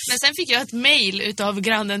creepy. Men sen fick jag ett mejl utav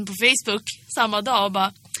grannen på Facebook samma dag och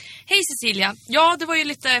bara, hej Cecilia, ja det var ju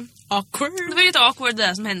lite awkward. Det var ju lite awkward det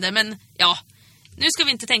där som hände, men ja, nu ska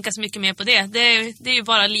vi inte tänka så mycket mer på det. Det är ju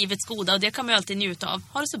bara livets goda och det kan man ju alltid njuta av.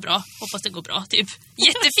 Ha det så bra, hoppas det går bra typ.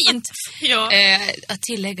 Jättefint. Ja. Att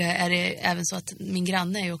tillägga är det även så att min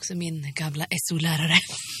granne är ju också min gamla SO-lärare.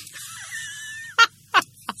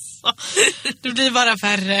 Det blir bara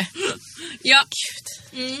färre. Ja.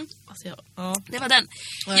 Mm. Alltså, ja. Det var den.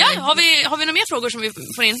 Ja, har vi några mer frågor som vi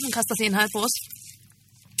får in som kastas in här på oss?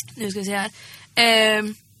 Nu ska vi se här.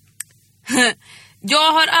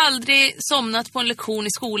 Jag har aldrig somnat på en lektion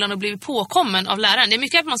i skolan och blivit påkommen av läraren. Det är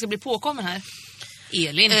mycket att man ska bli påkommen här.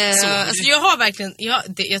 Elin, alltså jag har verkligen,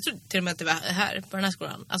 jag tror till och med att det var här på den här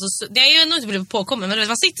skolan. Alltså, det är ju nog inte blivit påkommen, men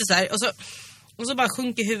man sitter så här och så bara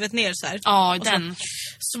sjunker huvudet ner så här. Ja, och den.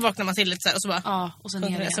 Så vaknar man till lite så här och så bara. Ja, och så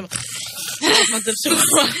ner igen. Så man typ så.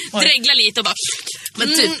 Dregla lite och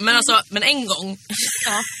bara. Men en gång.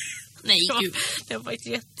 Ja. Nej, gud. Det var faktiskt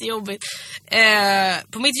jättejobbigt.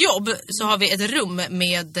 På mitt jobb så har vi ett rum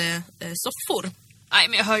med soffor. Nej,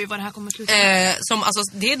 men jag hör ju vad det här kommer sluta. Alltså,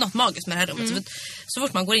 det är något magiskt med det här rummet. Så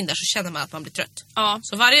fort man går in där så känner man att man blir trött. Ja.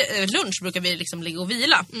 Så varje lunch brukar vi liksom ligga och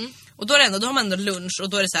vila. Och då har man ändå lunch och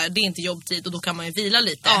då är det så här, det är inte jobbtid och då kan man ju vila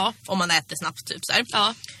lite om man äter snabbt typ så här.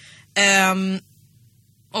 Ja.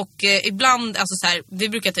 Ibland, alltså så här, vi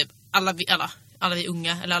brukar typ alla vi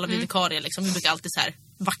unga eller alla vi vikarier liksom, vi brukar alltid så här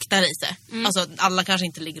vakta lite. Alltså alla kanske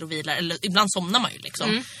inte ligger och vilar, eller ibland somnar man ju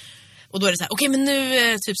liksom. Och då är det så här, okej, men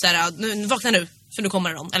nu typ så här, nu vakna nu för nu kommer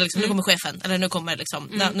det någon, eller liksom, nu kommer chefen, eller nu kommer liksom,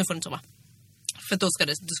 nu får du inte sova. För då ska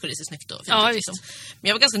det se snyggt och fint ut, liksom. Men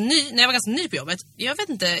jag var ganska ny, när jag var ganska ny på jobbet, jag vet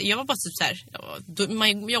inte, jag var bara typ så här,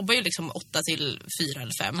 man jobbar ju liksom 8 till 4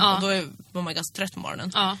 eller 5 och då var man ganska trött på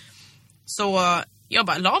morgonen. Så jag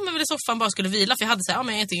bara la mig väl i soffan, bara skulle vila, för jag hade så här, men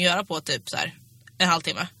jag har ingenting att göra på typ så här en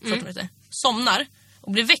halvtimme, 40 minuter. Somnar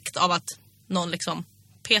och blir väckt av att någon liksom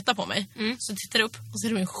petar på mig. Så tittar jag upp och så är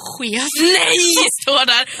det min chef. Nej! Som står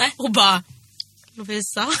där och bara,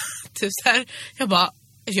 Lovisa, typ så här.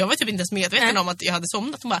 Jag var typ inte ens medveten om att jag hade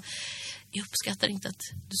somnat. Hon bara, jag uppskattar inte att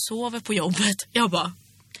du sover på jobbet. Jag bara,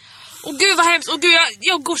 åh gud vad hemskt. Åh gud,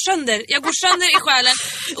 jag går sönder. Jag går sönder i själen.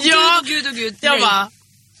 Åh gud. Jag bara,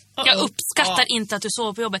 jag uppskattar inte att du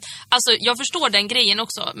sover på jobbet. Alltså jag förstår den grejen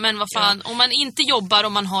också. Men vad fan, om man inte jobbar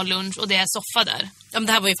och man har lunch och det är soffa där. Ja, men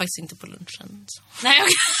det här var ju faktiskt inte på lunchen. Så. Nej,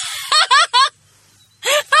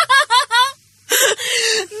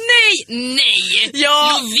 Nej.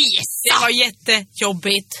 Ja, Lovisa. det var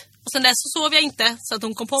jättejobbigt. Och sen dess så sov jag inte, så att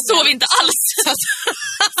hon kom på mig. Sov inte alls.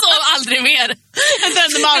 Sov aldrig mer.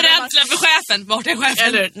 Rädsla för chefen. Vart är chefen?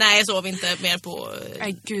 Eller, nej, jag sov inte mer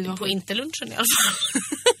på inte lunchen i alla fall.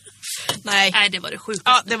 Nej, det var det sjukaste.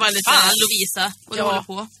 Ja, det var lite fan, Lovisa. Och det håller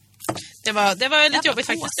på. Det var lite jobbigt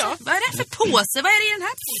faktiskt. Ja. Vad är det för påse? Vad är det i den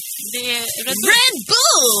här påsen? Det är Red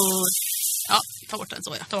Bull! Ja, ta bort den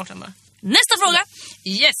så ja. Ta bort den bara. Nästa fråga.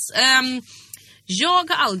 Yes. Jag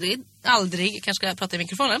har aldrig, kanske ska jag prata i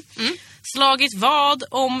mikrofonen, slagit vad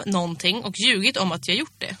om någonting och ljugit om att jag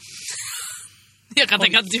gjort det. Jag kan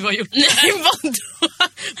tänka att du har gjort det. Nej, vadå?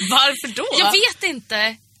 Varför då? Jag vet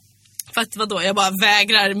inte. För att vadå? Jag bara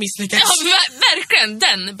vägrar misslyckas. Ja, verkligen.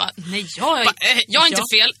 Den bara, nej, jag har inte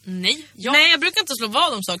fel. Nej, jag brukar inte slå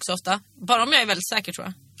vad om saker så ofta. Bara om jag är väldigt säker, tror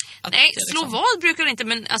jag. Nej, liksom... slå vad brukar jag inte.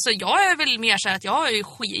 Men alltså, jag är väl mer så här att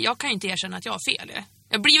jag kan ju inte erkänna att jag har fel.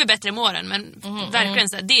 Jag blir väl bättre med åren, men verkligen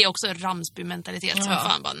så här, det är också Ramsby-mentalitet som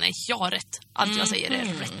fan bara, nej, jag har rätt. Allt jag säger är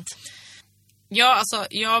rätt. Ja, alltså,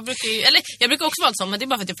 jag brukar också vara så, men det är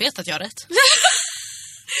bara för att jag vet att jag har rätt.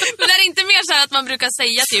 Men det är inte mer så här att man brukar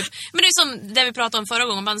säga typ, men det är som det vi pratade om förra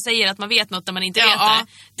gången, man säger att man vet något när man inte vet det.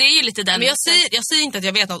 Det är ju lite den. Men jag säger inte att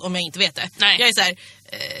jag vet något om jag inte vet det. Nej. Jag är så här,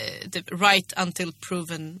 typ right until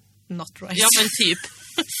proven not right. Ja, men typ.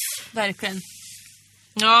 Verkligen.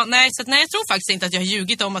 Ja, nej, så att, nej, jag tror faktiskt inte att jag har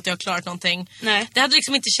ljugit om att jag har klarat någonting. Nej. Det hade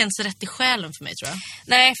liksom inte känts rätt i själen för mig, tror jag.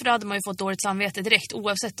 Nej, för då hade man ju fått dåligt samvete direkt,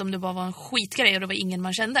 oavsett om det bara var en skitgrej och det var ingen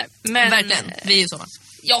man kände. Men verkligen, vi är ju såna.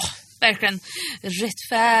 Ja, verkligen.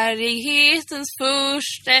 Rättfärdighetens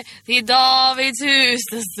första till Davids hus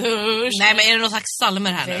den största. Nej, men är det någon slags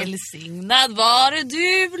salmer här nu? Välsignad vare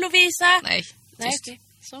du, Lovisa. Nej, okay.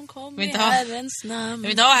 Som kom i Herrens namn. Jag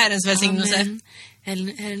vill inte ha Herrens välsignelse. En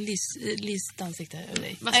listansikte.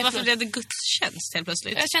 Varför blev det gudstjänst helt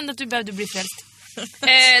plötsligt? Jag kände att du behövde bli frälst.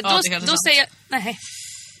 Då säger jag... Nej.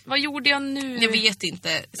 Vad gjorde jag nu? Jag vet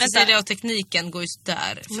inte. Cecilia och tekniken går just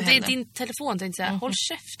där. Det är din telefon, tänkte jag säga. Håll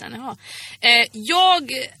käften.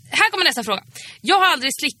 Här kommer nästa fråga. Jag har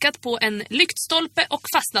aldrig slickat på en lyktstolpe och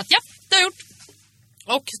fastnat. Ja, det har jag gjort.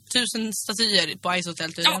 Och 1000 statyer på Ice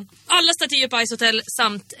Hotel tydligen. Ja, alla statyer på Ice Hotel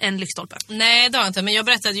samt en lyktstolpe. Nej, det har jag inte. Men jag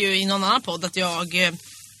berättade ju i någon annan podd att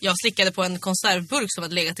jag slickade på en konservburk som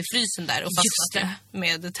hade legat i frysen där och fastnat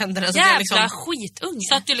med tänderna. Jävla liksom, skitunge.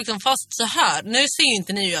 satt ju liksom fast så här. Nu ser ju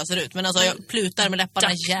inte ni hur jag ser ut, men alltså jag plutar med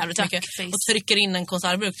läpparna jävligt mycket och trycker in en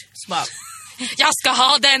konservburk. Så bara, jag ska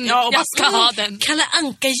ha den! Ja, jag ska ha den! Kalle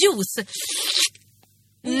Anka-juice!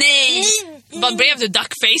 Nej! Vad blev du,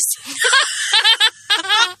 duckface?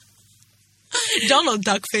 Donald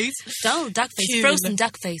Duckface. Frozen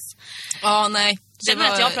Duckface. Ja, nej.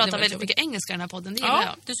 Känner att jag pratar väldigt mycket engelska i den här podden. Det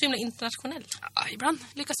ja, du är så himla internationell. Ja, ibland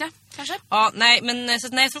lyckas jag, kanske. Ja, nej, men så,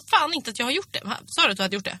 nej, jag tror fan inte att jag har gjort det. Sa du att du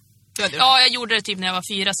hade gjort det? Ja, jag gjorde det typ när jag var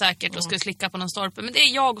 4 säkert och skulle slicka på någon stolpe. Men det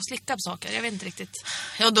är jag och slicka på saker, jag vet inte riktigt.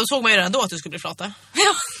 Ja, då såg man ju redan då att du skulle bli flata.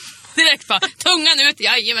 Ja, direkt bara. Tungan ut,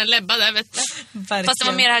 jajamän, läbba där, vet du. Verkligen. Fast det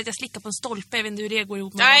var mer här att jag slickar på en stolpe. Jag vet inte hur det går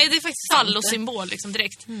ihop med. Nej, det är faktiskt fall och symbol liksom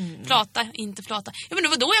direkt. Flata, inte flata. Ja, men det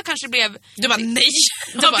var då jag kanske blev... Du bara nej.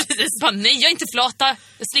 Du bara nej, jag är inte flata.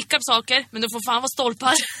 Jag slickar på saker, men de får fan vara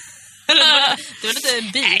stolpar. Det var lite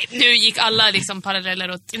bi. Nej, nu gick alla liksom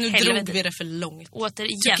paralleller åt nu helvete. Drog vi det för långt.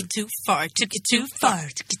 Återigen. Took it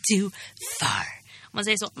too far. Om man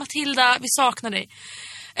säger så. Matilda, vi saknar dig.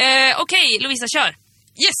 Okej, Lovisa, kör.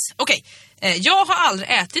 Yes, okej. Jag har aldrig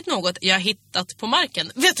ätit något jag hittat på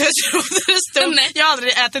marken. Vet du, jag trodde det stod. Nej. Jag har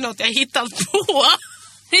aldrig ätit något jag hittat på.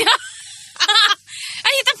 Ja.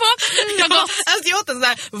 Jag hittar på. Jag har gått. Alltså jag åt en sån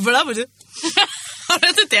här... Har du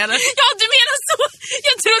inte det eller? Ja, du menar så.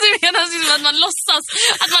 Jag tror du menar så att man låtsas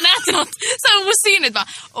att man äter något så osynligt. Bara,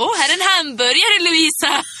 här är en hamburgare,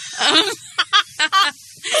 Lovisa.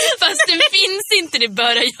 Fast den finns inte, det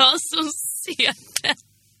bara jag som ser det.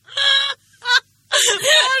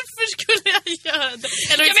 Varför skulle jag göra det?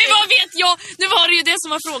 Eller, ja, men vad vet jag? Nu var det ju det som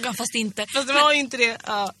var frågan, fast inte. Fast det var ju inte det.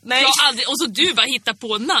 Nej. Jag aldrig, och så du bara hittar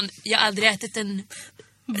på namn. Jag har aldrig ätit en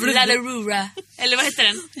Lallarura. Eller vad heter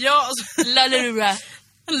den? Ja, alltså. Lallarura.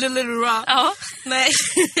 Ja. Nej.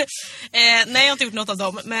 Nej, jag har inte gjort något av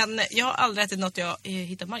dem. Men jag har aldrig ätit något jag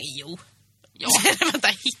hittat på marken. Jo. Ja. Vänta,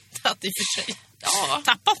 hittat i och för sig. Ja.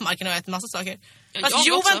 Tappat på marken och ätit massa saker.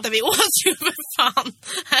 Vänta, vi åt ju för fan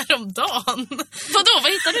häromdagen. Vadå,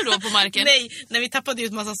 vad hittade du då på marken? Nej, när vi tappade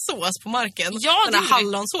ut massa sås på marken. Ja, den här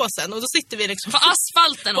hallonsåsen. Och då sitter vi liksom... På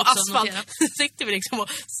asfalten på också. Asfalt. sitter vi liksom och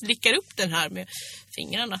slickar upp den här med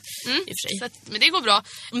fingrarna. I och för sig. Så att, men det går bra.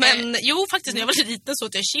 Men jo, faktiskt när jag var liten så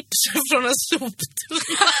åt jag chips från en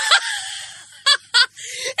soptunna.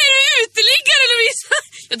 Är du uteliggare, Lovisa?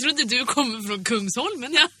 Jag trodde du kommer från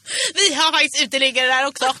Kungsholmen, ja. Vi har faktiskt uteliggare där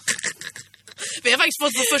också. Vi har faktiskt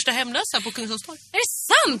fått vår första hemlösa på Kungsholmstorg. Är det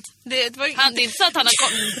Sant! Det var Det är inte så att han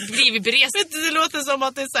har blivit berest. Vet du, det låter som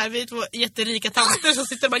att det är så här, vi är två jätterika tanter som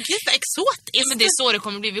sitter och bara, gud vad exotiskt. Men det är så det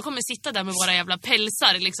kommer bli. Vi kommer sitta där med våra jävla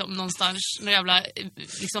pälsar liksom, någonstans. Någon jävla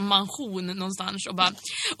liksom, mansion någonstans. Och bara,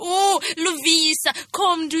 Lovisa,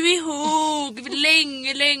 kom du ihåg?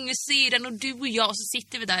 Länge sedan. Och du och jag, så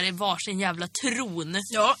sitter vi där i varsin jävla tron.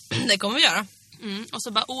 Ja, det kommer vi göra. Och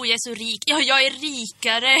så bara, jag är så rik. Ja, jag är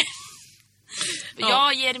rikare.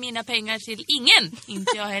 Jag ger mina pengar till ingen.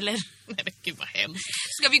 Inte jag heller. Nej, men gud vad hemskt.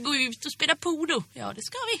 Ska vi gå ut och spela polo? Ja, det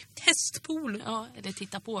ska vi. Hästpolo. Ja, eller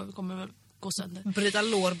titta på. Vi kommer väl gå sönder. Bryta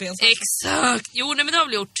lårben. Exakt. Jo, nej, men det har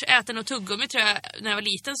vi gjort. Äta något tuggummi tror jag. När jag var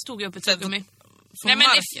liten så tog jag upp ett tuggummi. Nej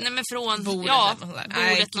men från bordet. Ja,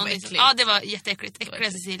 bordet. Ja, det var jätteäckligt.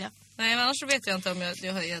 Äckliga Cecilia. Nej, men annars så vet jag inte om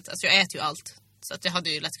jag har ätit. Alltså jag äter ju allt. Så att jag hade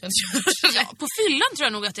ju lätt kunnat göra det. Ja, på fyllan tror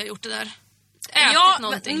jag nog att jag har gjort det där.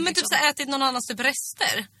 Men typ så ätit någon annans typ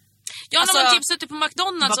rester. Ja, alltså, när man typ suttit på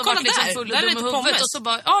McDonalds och varit liksom full och dum i huvudet. Och så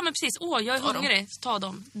bara, ja men precis, jag är hungrig. Ta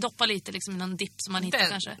dem, doppa lite liksom i någon dipp som man hittar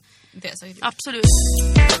kanske. Det är säkert. Absolut.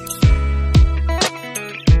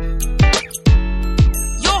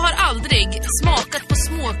 Jag har aldrig smakat på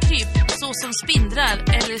småkryp så som spindlar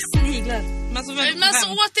eller sniglar. Men så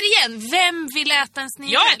återigen, vem vill äta en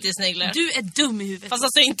snigel? Jag äter sniglar. Du är dum i huvudet. Fast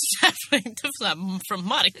alltså inte så här från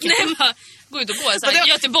marken. Nej, bara gå ut och gå så här,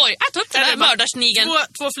 Göteborg. Ta upp den här mördarsnigeln.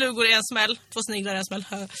 Två flugor i en smäll. 2 sniglar i en smäll.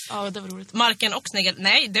 Ja, det var roligt. Marken och snigel.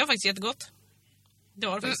 Nej, det var faktiskt jättegott. Det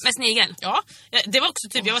var det faktiskt. Med snigeln? Ja, det var också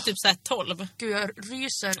typ, jag var typ så här 12. Gud, jag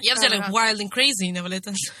ryser. Jag var så wild and crazy när jag var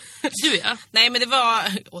liten. Du ja. Nej, men det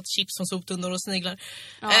var åt chips som soptunnor och sniglar.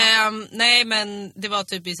 Ja. Nej, men det var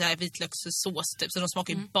typ i så här vitlökssås typ, så de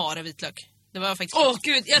smakar ju bara vitlök. Det var faktiskt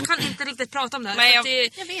gud, jag kan inte riktigt prata om det här. Nej, det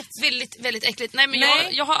är väldigt, väldigt äckligt. Nej, men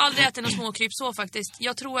jag har aldrig ätit någon småkryp så faktiskt.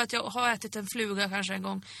 Jag tror att jag har ätit en fluga kanske en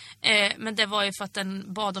gång. Men det var ju för att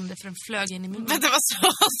den bad om det, för den flög in i min mun. Men det var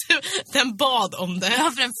så, den bad om det.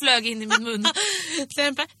 Ja, för den flög in i min mun.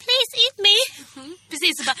 Den bara, please eat me.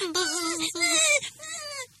 Precis, så bara...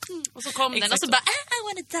 Och så kom den och så bara, I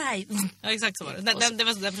wanna die. Ja, exakt så var det.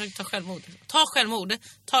 Den försökte ta självmord. Ta självmord.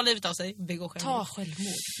 Ta livet av sig. Begå självmord. Ta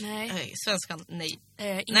självmord. Nej. Svenskan, nej.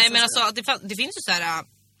 Nej, men alltså, det finns ju så här...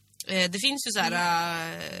 Det finns ju så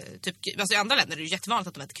här typ, alltså i andra länder är det ju jättevanligt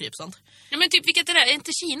att de äter kryp sånt. Ja, men typ vilket är det? Är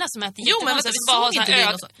inte Kina som äter? Jo, men vi bara har så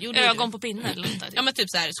här ögon på pinnen eller något där. Ja, men typ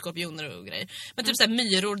så här skorpioner och grejer. Men typ så här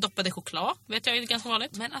myror doppade i choklad, vet jag är ganska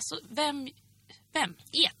vanligt. Men alltså vem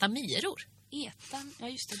äta myror? Ja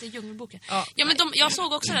just det är Djungelboken. Ja, men jag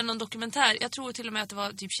såg också någon dokumentär. Jag tror till och med att det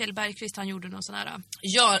var typ Kjell Bergqvist, han gjorde någon sån här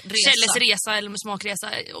Kjelles resa eller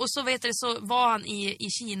smakresa. Och så vet det, så var han i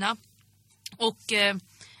Kina. Och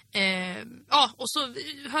och så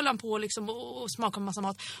höll han på liksom och smakade en massa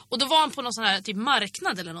mat. Och då var han på någon sån här typ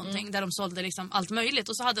marknad eller någonting där de sålde liksom allt möjligt.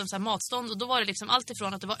 Och så hade de så här matstånd och då var det liksom allt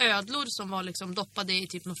ifrån att det var ödlor som var liksom doppade i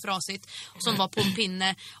typ något frasigt, som var på en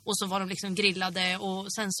pinne, och så var de liksom grillade,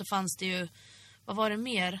 och sen så fanns det ju, vad var det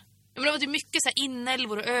mer? Men det var mycket så här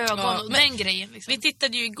inälvor och ögon och den grejen liksom. Vi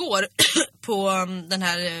tittade ju igår på den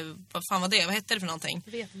här, vad fan var det? Vad hette det för någonting?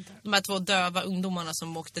 Jag vet inte. De här 2 döva ungdomarna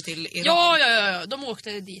som åkte till Iran. Ja, de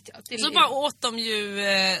åkte dit. Ja, till så Iran. bara åt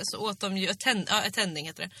de ju attending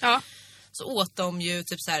heter det. Ja. Så åt de ju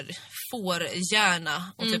typ så här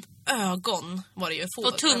fårhjärna och typ ögon var det ju.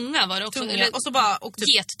 Och tunga var det också. Eller, och så bara och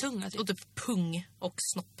typ, gettunga typ. Och typ pung och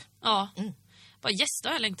snopp. Ja. Bara det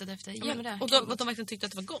har jag längtat efter. Ge mig det. Och de verkligen tyckte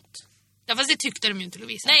att det var gott. Ja, fast det tyckte de ju inte,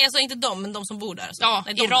 Lovisa. Nej, alltså inte de, men de som bor där. Alltså. Ja,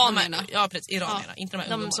 nej, iranierna. Ja, precis, iranierna. Inte de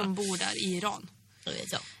här ungdomarna. Som bor där i Iran.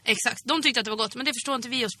 Ja. Exakt, de tyckte att det var gott, men det förstår inte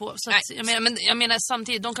vi oss på. Så att, jag menar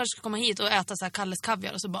samtidigt, de kanske ska komma hit och äta så här Kalles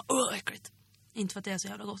kaviar och så bara, äckligt. Inte för att det är så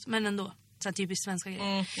jävla gott, men ändå. Så här typiskt svenska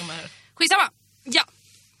grejer. Skitsamma! Ja!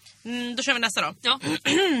 Då kör vi nästa då. Ja.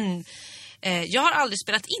 Jag har aldrig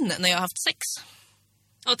spelat in när jag har haft sex.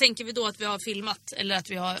 Och tänker vi då att vi har filmat? Eller att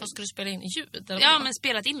vi har... Vad ska du spela in? Ljud? Eller ja, men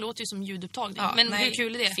spelat in låter ju som ljudupptagning. Ja, men hur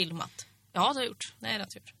kul är det? Filmat. Ja, det har jag gjort. Nej, det har jag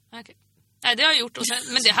inte gjort. Okay. Nej, det har jag gjort. Och sen,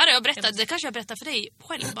 men det här har jag berättat. Det kanske jag berättar för dig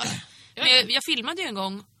själv bara. Men jag filmade ju en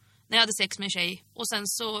gång när jag hade sex med en tjej. Och sen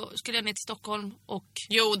så skulle jag ner till Stockholm och...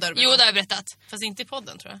 Jo, det har jag berättat. Fast inte i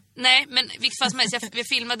podden, tror jag. Nej, men vilket fall som helst. Jag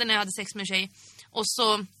filmade när jag hade sex med en tjej. Och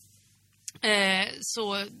så...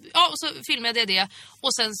 och så filmade jag det.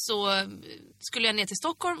 Och sen så skulle jag ner till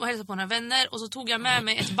Stockholm och hälsa på några vänner. Och så tog jag med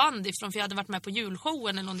mig ett band ifrån, för jag hade varit med på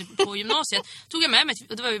julshowen eller någon på gymnasiet. Tog jag med mig,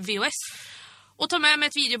 och det var ju VHS. Och tar med mig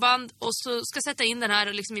ett videoband och så ska jag sätta in den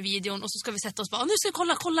här liksom i videon. Och så ska vi sätta oss bara, nu ska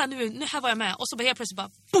jag kolla nu här var jag med. Och så bara helt plötsligt bara,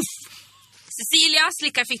 puff! Cecilia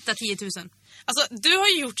slickar fitta 10 000. Alltså, du har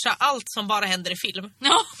ju gjort så allt som bara händer i film.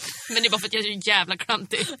 Ja, men det är bara för att jag är så jävla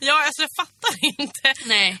klantig. Ja, alltså jag fattar inte.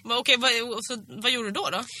 Nej. Men, okej, vad gjorde du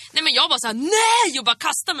då? Nej, men jag bara såhär, nej! Jag bara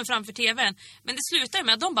kastade mig framför tvn. Men det slutade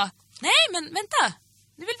med att de bara, nej men vänta,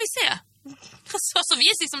 nu vill vi se. Så vi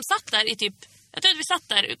liksom satt där i typ, jag tror att vi satt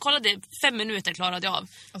där, kollade 5 minuter klarade jag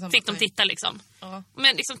av. Fick de titta liksom. Ja.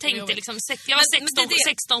 Men liksom tänkte liksom, jag var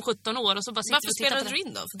 16-17 år och så bara varför spelade du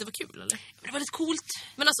in då? För det var kul eller? Det var lite coolt.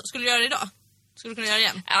 Men alltså, skulle du göra det idag? Skulle du kunna göra det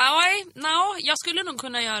igen? Ja, jag skulle nog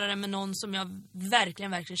kunna göra det med någon som jag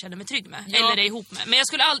verkligen känner mig trygg med. Ja. Eller är ihop med. Men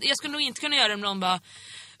jag skulle nog inte kunna göra det med någon bara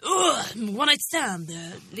one night stand.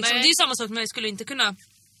 Liksom, det är ju samma sak, men jag skulle inte kunna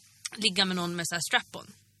ligga med någon med så här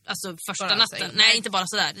strap-on. Alltså första bara natten. Nej, inte bara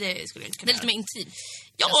sådär. Det skulle jag inte kunna. Det är lite mer intimt.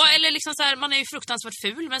 Ja, alltså. Eller liksom så här, man är ju fruktansvärt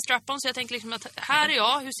ful med strap-on. Så jag tänker liksom att här är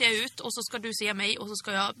jag, hur ser jag ut? Och så ska du se mig och så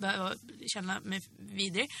ska jag behöva känna mig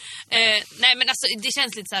vidrig. Nej, men alltså det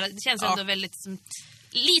känns lite så här, det känns ändå väldigt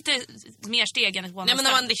lite mer steg än ett one. Nej, men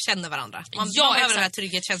när man känner varandra. Man behöver den här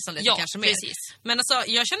trygghetskänslan lite kanske mer. Precis. Men alltså,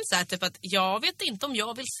 jag känner så här typ att jag vet inte om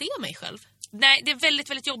jag vill se mig själv. Nej, det är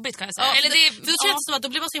väldigt jobbigt kan jag säga. Ja, eller för då känns det som att då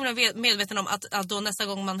blir man så himla medveten om att då nästa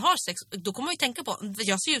gång man har sex, då kommer man ju tänka på,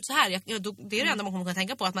 jag ser ut så här. Det är det enda man kommer kunna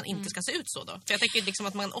tänka på, att man inte ska se ut så då. För jag tänker liksom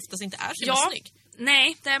att man oftast inte är så snygg.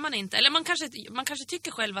 Nej, det är man inte. Eller man kanske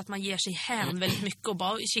tycker själv att man ger sig hän väldigt mycket och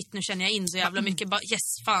bara, shit, nu känner jag in så jävla mycket. Bara,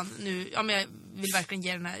 yes, fan, nu, ja, men jag vill verkligen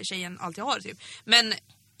ge den här tjejen allt jag har typ. Men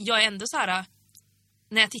jag är ändå så här,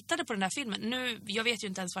 när jag tittade på den här filmen, jag vet ju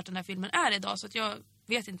inte ens vart den här filmen är idag, så att jag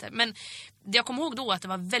vet inte. Men jag kommer ihåg då att det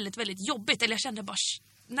var väldigt jobbigt. Eller jag kände bara,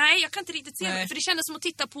 nej, jag kan inte riktigt se det. För det kändes som att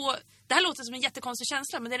titta på, det här låter som en jättekonstig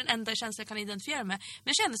känsla, men det är den enda känsla jag kan identifiera med.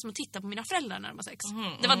 Men det kändes som att titta på mina föräldrar när de var sex.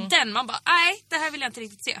 Det var den, man bara, nej, det här vill jag inte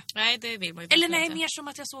riktigt se. Nej, det vill man ju. Eller nej, mer som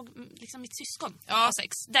att jag såg liksom mitt syskon ha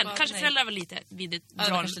sex. Den, kanske föräldrar var lite vid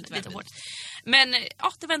drar lite hårt. Men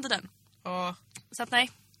ja, det var ändå den. Så att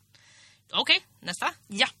nej. Okej, nästa.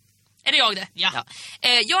 Ja. Är det jag det? Ja.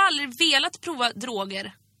 Jag har aldrig velat prova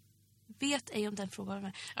droger. Vet ej om den frågan var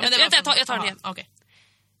med. Jag tar den igen. Okay.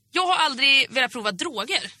 Jag har aldrig velat prova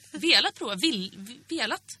droger. Velat prova?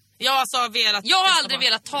 Velat? Ja, alltså velat. Jag har aldrig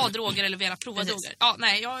velat ta droger eller velat prova droger. Ja,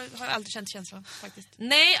 nej, jag har aldrig känt känslan faktiskt.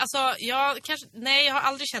 Nej, alltså jag har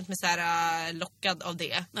aldrig känt mig så här lockad av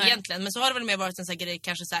det egentligen. Men så har det väl mer varit en sån här grej,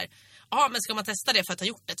 kanske så här, men ska man testa det för att ha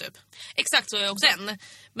gjort det typ? Exakt så är jag också.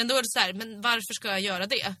 Men då är det så här, men varför ska jag göra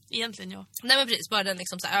det? Egentligen Nej, men precis, bara den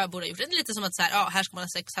liksom så här, jag borde ha gjort det. Lite som att så här, här ska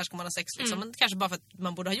man ha sex liksom. Men kanske bara för att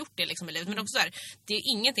man borde ha gjort det liksom i livet. Men också så här, det är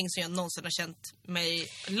ingenting som jag någonsin har känt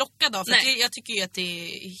mig lockad av. För jag tycker ju att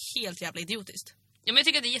det är helt jävla idiotiskt. Ja, men jag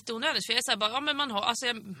tycker att det är jätteonödigt, för jag är så här bara, men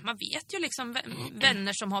man vet ju liksom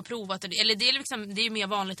vänner som har provat det, eller det är liksom, det är ju mer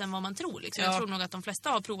vanligt än vad man tror liksom. Jag tror nog att de flesta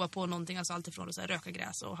har provat på någonting, alltså allt ifrån så här, röka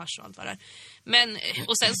gräs och hasch och allt vad det är. Men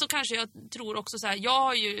och sen så kanske jag tror också så här, jag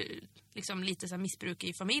har ju liksom lite så här missbruk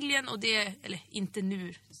i familjen, och det, eller inte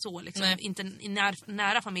nu så liksom, inte i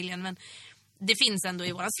nära familjen, men det finns ändå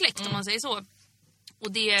i våran släkt om man säger så.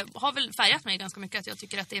 Och det har väl färgat mig ganska mycket, att jag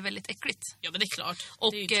tycker att det är väldigt äckligt. Ja, men det är klart.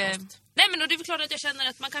 Och, det är ju nej, men det är väl klart att jag känner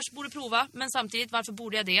att man kanske borde prova. Men samtidigt, varför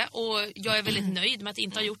borde jag det? Och jag är väldigt nöjd med att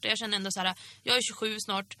inte ha gjort det. Jag känner ändå så här, jag är 27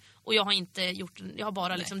 snart och jag har inte gjort, jag har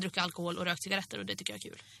bara liksom druckit alkohol och rökt cigaretter, och det tycker jag är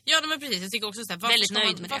kul. Ja, men precis. Jag tycker också så här,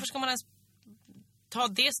 varför ska man ens ta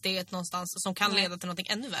det steget någonstans som kan leda till någonting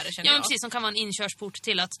ännu värre, känner jag. Ja, precis, som kan vara en inkörsport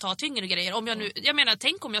till att ta tyngre grejer. Om jag menar,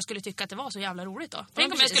 tänk om jag skulle tycka att det var så jävla roligt då.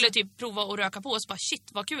 Tänk om jag skulle typ prova att röka på och så bara, shit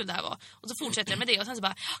vad kul det här var. Och så fortsätter jag med det, och sen så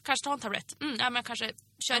bara, kanske ta en tablett. Men jag kanske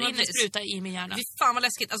kör in en spruta i min hjärna. Fy fan vad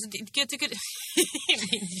läskigt. Alltså, jag tycker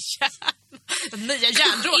min hjärna. Nya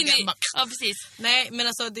hjärndrogen. Ja, precis. Nej, men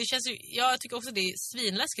alltså det känns ju, jag tycker också det är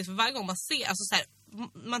svinläskigt, för varje gång man ser, alltså så här,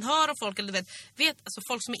 man hör om folk, eller vet alltså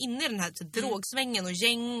folk som är inne i den här drogsvängen och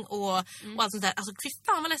gäng och allt sånt där. Alltså fy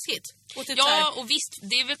fan vad läskigt. Och typ och visst,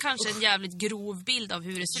 det är väl kanske en jävligt grov bild av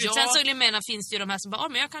hur det ser ut. Sen så finns det ju de här som bara,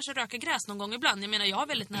 men jag kanske röker gräs någon gång ibland. Jag menar, jag har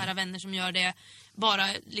väldigt nära vänner som gör det, bara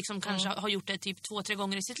liksom kanske har gjort det typ 2-3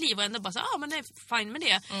 gånger i sitt liv och ändå bara så, men det är fine med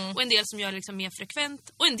det. Och en del som gör det liksom mer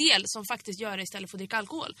frekvent, och en del som faktiskt gör det istället för att dricka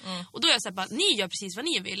alkohol. Och då är jag så här, bara, ni gör precis vad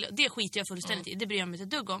ni vill. Det skiter jag fullständigt i. Det bryr jag mig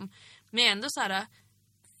inte dugg om. Men ändå så här,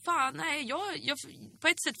 fan, nej, jag på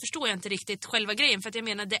ett sätt förstår jag inte riktigt själva grejen, för att jag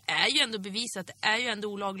menar, det är ju ändå bevisat, det är ju ändå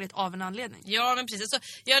olagligt av en anledning. Ja, men precis. Så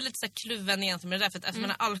jag är lite så här kluven egentligen med det där, för att jag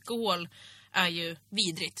menar, alkohol är ju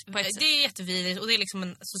vidrigt på ett sätt. Det är jättevidrigt, och det är liksom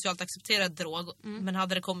en socialt accepterad drog. Men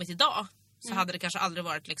hade det kommit idag så hade det kanske aldrig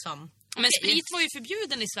varit liksom. Men sprit var ju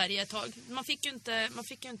förbjuden i Sverige ett tag. Man fick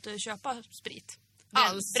ju inte köpa sprit.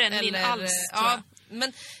 Brännvin alls. Ja,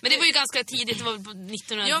 Men det var ju ganska tidigt, det var på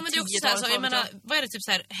 1910-talet. Ja, men det är också så här, så, jag menar, vad är det typ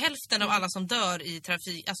så här, hälften av alla som dör i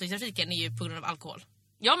trafiken är ju på grund av alkohol.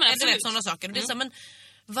 Ja, men absolut. Eller sådana saker. Och det är så här, men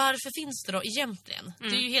varför finns det då egentligen? Det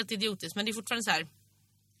är ju helt idiotiskt, men det är fortfarande så här.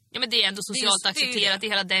 Ja, men det är ändå socialt accepterat i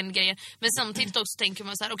hela den grejen. Men samtidigt också tänker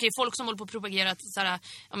man så här, okej, folk som håller på att propagera att, så här,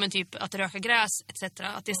 ja, men typ att röka gräs etc.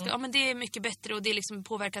 Att det ska, ja, men det är mycket bättre och det liksom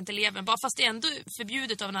påverkar inte levern. Bara fast det är ändå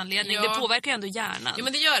förbjudet av en anledning. Ja. Det påverkar ju ändå hjärnan. Ja,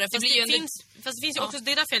 men det gör det. Fast det finns ju också,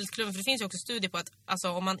 det är därför jag är lite kluven, för det finns ju också studier på att alltså,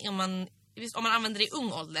 om man använder det i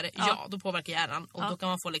ung ålder, då påverkar hjärnan. Och då kan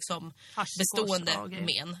man få liksom bestående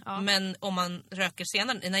men. Ja. Men om man röker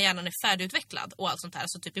senare, när hjärnan är färdigutvecklad och allt sånt här,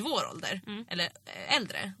 så typ i vår ålder, eller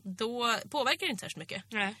äldre, då påverkar det inte så mycket.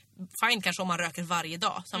 Nej. Fine kanske om man röker varje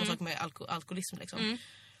dag. Samma sak med alkoholism liksom.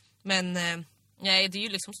 Men nej, det är ju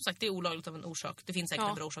liksom som sagt, det är olagligt av en orsak. Det finns säkert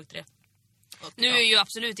en bra orsak till det. Och, nu är ju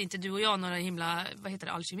absolut inte du och jag några himla, vad heter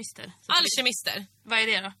det, alkemister. Alkemister? Vad är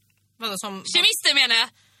det då? Vadå, som... Kemister menar jag!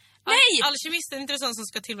 Nej! Alkemister är inte sån som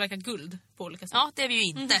ska tillverka guld på olika sätt. Ja, det är vi ju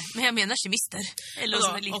inte. Men jag menar kemister. Eller och,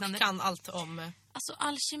 så liknande. Och kan allt om... Alltså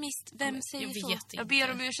alkemist, vem säger jag så? Vet inte. Jag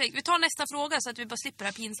ber om ursäkt. Vi tar nästa fråga så att vi bara slipper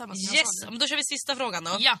det här pinsamma. Yes, men då kör vi sista frågan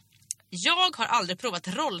då. Ja. Jag har aldrig provat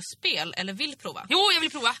rollspel eller vill prova. Jo, jag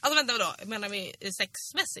vill prova. Alltså vänta, vadå? Menar vi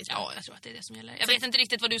sexmässigt? Ja, jag tror att det är det som gäller. Jag vet inte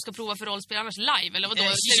riktigt vad du ska prova för rollspel annars live. Eller vadå?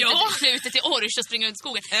 Slutet till Orch och springa ut i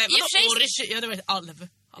skogen. Orch? Jag hade varit alv.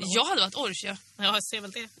 Jag hade varit Orch, ja. Ja, jag ser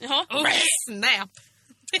väl det. Jaha. Snap.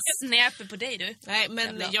 Snap på dig, du. Nej,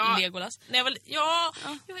 men Legolas. Nej,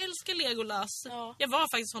 jag älskar Legolas. Ja. Jag var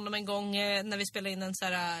faktiskt honom en gång när vi spelade in en så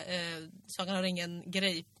här Sagan om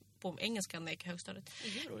ringen-grej på engelska när jag gick i högstadiet.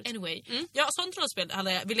 Anyway. Ja, sånt rollspel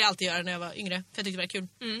ville jag alltid göra när jag var yngre. För jag tyckte det var kul.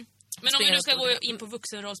 Men om vi nu ska gå in på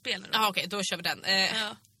vuxenrollspel nu då? Ja, okej, då kör vi den.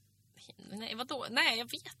 Nej, vadå? Nej, jag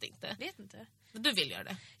vet inte. Du vill göra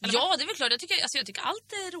det? Eller ja, det är väl klart. Jag tycker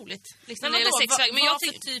allt är roligt. Liksom, men jag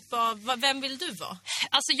typ av... Vem vill du vara?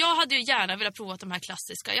 Alltså, jag hade ju gärna velat prova de här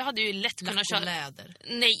klassiska. Jag hade ju lätt kunnat köra... läder.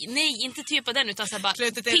 Nej, inte typ av den, utan så här bara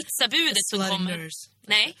pizzabudet som kommer.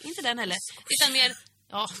 Nej, inte den heller. Utan mer...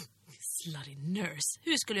 Ja... Slutty nurse.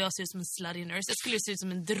 Hur skulle jag se ut som en slutty nurse? Jag skulle se ut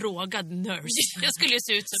som en drogad nurse. Jag skulle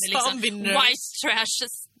se ut som en liksom white trash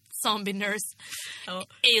zombie nurse.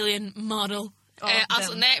 Alien model.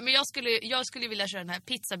 Alltså, nej, men jag skulle vilja köra den här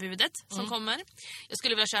pizzabudet som kommer. Jag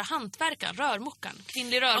skulle vilja köra hantverkaren, rörmokaren.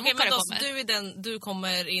 Kvinnlig rörmokare kommer. Du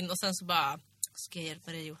kommer in och sen så bara, ska jag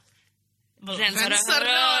hjälpa dig? Rensa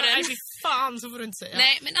rören. Nej, fan, så får du inte säga.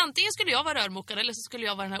 Nej, men antingen skulle jag vara rörmokare eller så skulle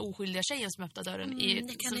jag vara den här oskyldiga tjejen som öppnar dörren.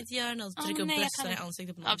 Jag kan inte göra något. Trycka upp bröstarna i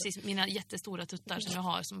ansiktet på någon. Ja, precis. Mina jättestora tuttar som jag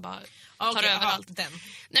har som bara tar över allt.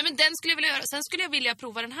 Nej, men den skulle jag vilja göra. Sen skulle jag vilja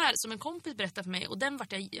prova den här som en kompis berättade för mig. Och den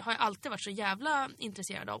har jag alltid varit så jävla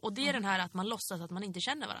intresserad av. Och det är den här att man låtsas att man inte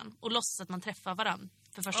känner varandra. Och låtsas att man träffar varandra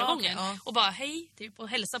för första gången. Och bara hej, typ, och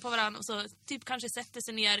hälsa på varandra. Och så typ kanske sätter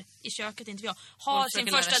sig ner i köket, inte jag. Har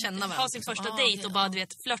sin första dejt och bara, du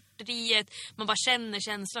vet, flörteriet. Man bara känner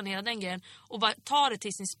känslan, hela den grejen. Och bara tar det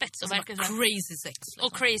till sin spets. Och verkligen crazy sex. Liksom.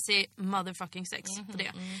 Och crazy motherfucking sex på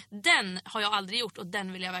det. Den har jag aldrig gjort och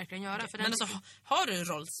den vill jag verkligen göra. För men alltså, har du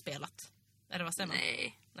rollspelat? Eller vad säger man?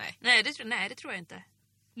 Nej, det tror jag inte.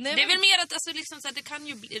 Nej, det är väl mer att alltså, liksom, så att det kan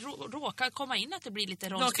ju råka komma in att det blir lite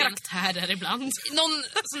rollspel. Någon karaktär ibland. Någon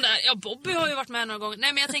sån där, ja, Bobby har ju varit med några gånger.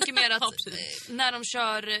 Nej, men jag tänker mer att när de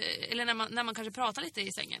kör, eller när man kanske pratar lite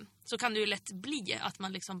i sängen, så kan det ju lätt bli att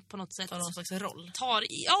man liksom på något sätt tar någon slags roll.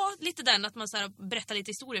 Ja, lite den, att man så här, berättar lite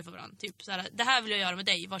historier för varandra. Typ så här, det här vill jag göra med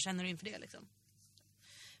dig, vad känner du inför det liksom?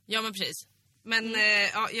 Ja, men precis. Men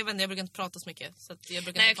jag vet inte, jag brukar inte prata så mycket. Så att jag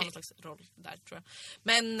brukar inte ha någon slags roll där, tror jag.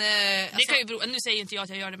 Men det kan ju nu säger ju inte jag att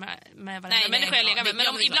jag gör det med varandra människor jag lägger med.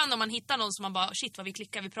 Men ibland om man hittar någon som man bara, shit vad vi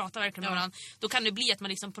klickar, vi pratar verkligen med varandra. Då kan det bli att man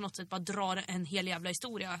liksom på något sätt bara drar en hel jävla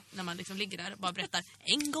historia när man liksom ligger där och bara berättar.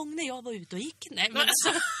 En gång när jag var ute och gick. Nej, men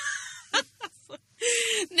alltså...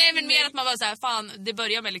 Nej, men mer att man bara så här, fan, det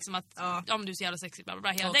börjar med liksom att om du är så jävla sexig, bla bla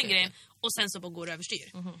bla, hela den grejen. Och sen så bara går det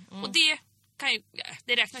överstyr. Och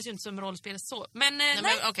det räknas ju inte som rollspel så. Men nej.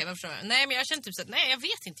 Men, okej, vad förstår jag? Nej, men jag känner typ så att, nej, jag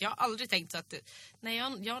vet inte. Jag har aldrig tänkt så att... Nej,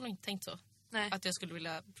 jag har nog inte tänkt så. Nej. Att jag skulle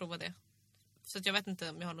vilja prova det. Så att jag vet inte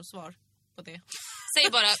om jag har något svar på det.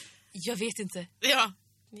 Säg bara, jag vet inte. Ja,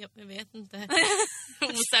 jag vet inte.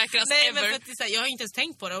 Osäkrast nej, ever. Men för att, jag har inte ens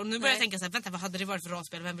tänkt på det. Och nu börjar jag tänka så här, vänta, vad hade det varit för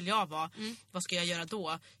rollspel? Vem vill jag vara? Vad ska jag göra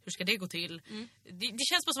då? Hur ska det gå till? Det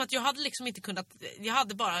känns bara som att jag hade liksom inte kunnat... Jag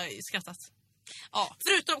hade bara skrattat. Ja,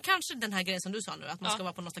 förutom kanske den här grejen som du sa nu, att man ska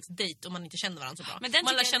vara på någon slags dejt och man inte känner varandra så bra. Men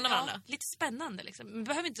man lär känna varandra. Lite spännande liksom. Man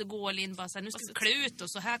behöver inte gå all in bara så här, nu ska vi klä ut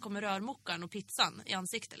och så här kommer rörmokaren och pizzan i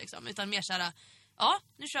ansiktet liksom, utan mer så här, ja,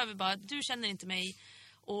 nu kör vi bara, du känner inte mig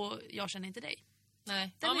och jag känner inte dig.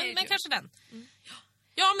 Nej. Men kanske den.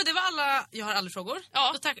 Ja, men det var alla. Jag har aldrig frågor.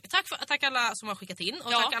 Ja. Tack alla som har skickat in.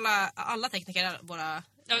 Och tack alla tekniker. Våra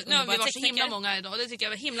nu har vi varit så himla många idag. Det tycker jag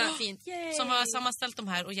var himla fint. Yay. Som har sammanställt de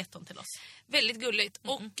här och gett dem till oss. Väldigt gulligt.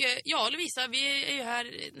 Och Lovisa, vi är ju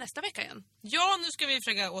här nästa vecka igen. Ja, nu ska vi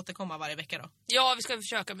försöka återkomma varje vecka då. Ja, vi ska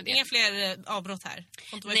försöka med det. Inga fler avbrott här.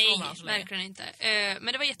 Nej, verkligen inte.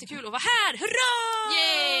 Men det var jättekul att vara här. Hurra!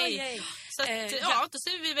 Yay! Så då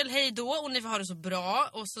säger vi väl hej då och ni får ha det så bra.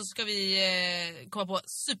 Och så ska vi komma på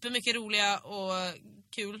supermycket roliga och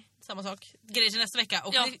kul, samma sak, grejer till nästa vecka.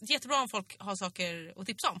 Och det är jättebra om folk har saker att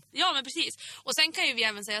tipsa om. Ja, men precis. Och sen kan ju vi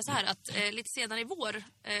även säga så här att lite senare i vår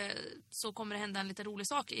så kommer det hända en lite rolig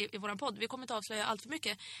sak i våran podd. Vi kommer inte avslöja allt för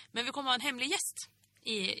mycket, men vi kommer ha en hemlig gäst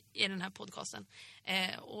i den här podcasten.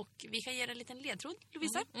 Och vi kan ge en liten ledtråd,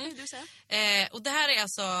 Lovisa. Du säger. Och det här är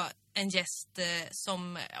alltså en gäst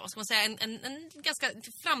som, vad ska man säga, en ganska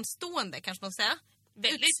framstående, kanske man säga.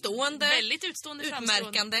 Väldigt utstående,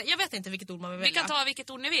 utmärkande. Jag vet inte vilket ord man vill välja. Vi kan ta vilket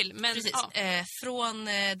ord ni vill. Men, precis. Från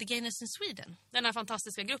The Gayness in Sweden. Den här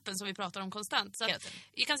fantastiska gruppen som vi pratar om konstant. Så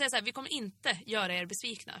vi kan säga så här, vi kommer inte göra er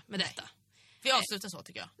besvikna med detta. Vi avslutar så,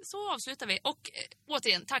 tycker jag. Så avslutar vi. Och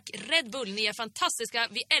återigen, tack Red Bull. Ni är fantastiska.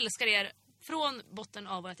 Vi älskar er från botten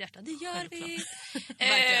av vårt hjärta. Det gör vi.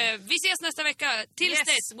 Vi ses nästa vecka. Tills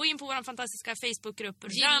dess, gå in på vår fantastiska Facebookgrupp.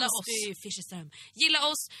 Gilla oss. Fischerström. Gilla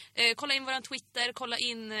oss. Kolla in våran Twitter. Kolla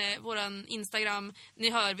in våran Instagram. Ni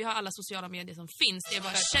hör, vi har alla sociala medier som finns. Det är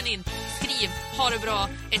bara känn in, skriv, ha det bra,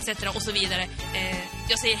 etc. och så vidare.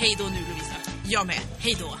 Jag säger hej då nu, Lovisa. Jag med.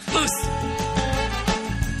 Hej då. Puss!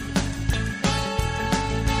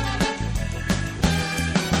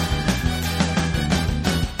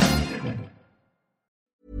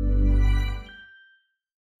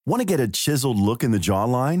 Want to get a chiseled look in the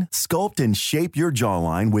jawline? Sculpt and shape your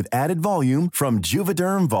jawline with added volume from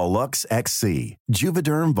Juvederm Volux XC.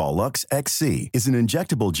 Juvederm Volux XC is an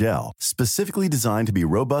injectable gel specifically designed to be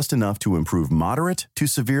robust enough to improve moderate to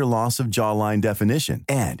severe loss of jawline definition.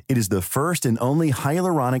 And it is the first and only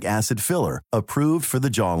hyaluronic acid filler approved for the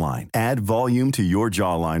jawline. Add volume to your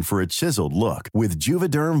jawline for a chiseled look with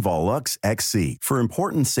Juvederm Volux XC. For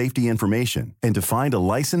important safety information and to find a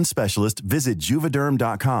licensed specialist, visit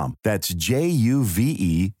juvederm.com. That's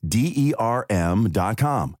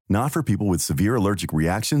JUVEDERM.com. Not for people with severe allergic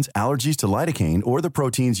reactions, allergies to lidocaine, or the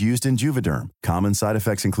proteins used in Juvederm. Common side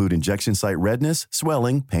effects include injection site redness,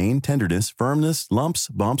 swelling, pain, tenderness, firmness, lumps,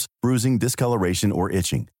 bumps, bruising, discoloration, or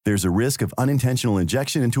itching. There's a risk of unintentional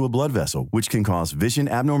injection into a blood vessel, which can cause vision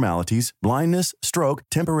abnormalities, blindness, stroke,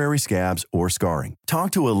 temporary scabs, or scarring.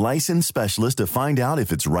 Talk to a licensed specialist to find out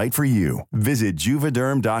if it's right for you. Visit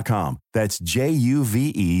Juvederm.com. That's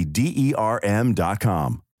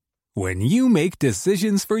JUVEDERM.com. When you make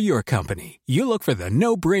decisions for your company, you look for the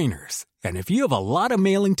no-brainers. And if you have a lot of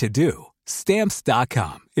mailing to do,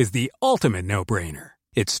 Stamps.com is the ultimate no-brainer.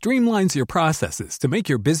 It streamlines your processes to make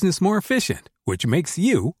your business more efficient, which makes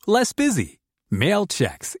you less busy. Mail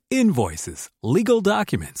checks, invoices, legal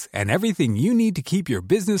documents, and everything you need to keep your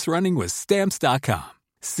business running with Stamps.com.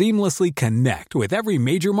 Seamlessly connect with every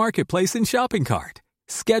major marketplace and shopping cart.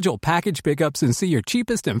 Schedule package pickups and see your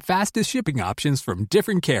cheapest and fastest shipping options from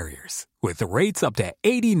different carriers. With rates up to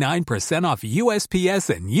 89% off USPS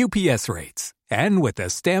and UPS rates. And with the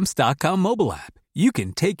Stamps.com mobile app, you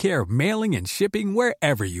can take care of mailing and shipping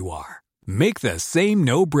wherever you are. Make the same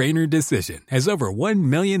no-brainer decision as over 1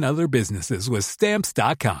 million other businesses with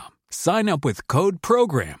Stamps.com. Sign up with code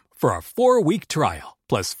PROGRAM for a 4-week trial,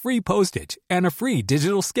 plus free postage and a free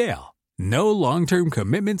digital scale. No long-term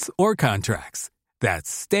commitments or contracts.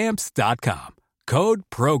 That's Stamps.com. Code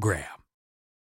PROGRAM.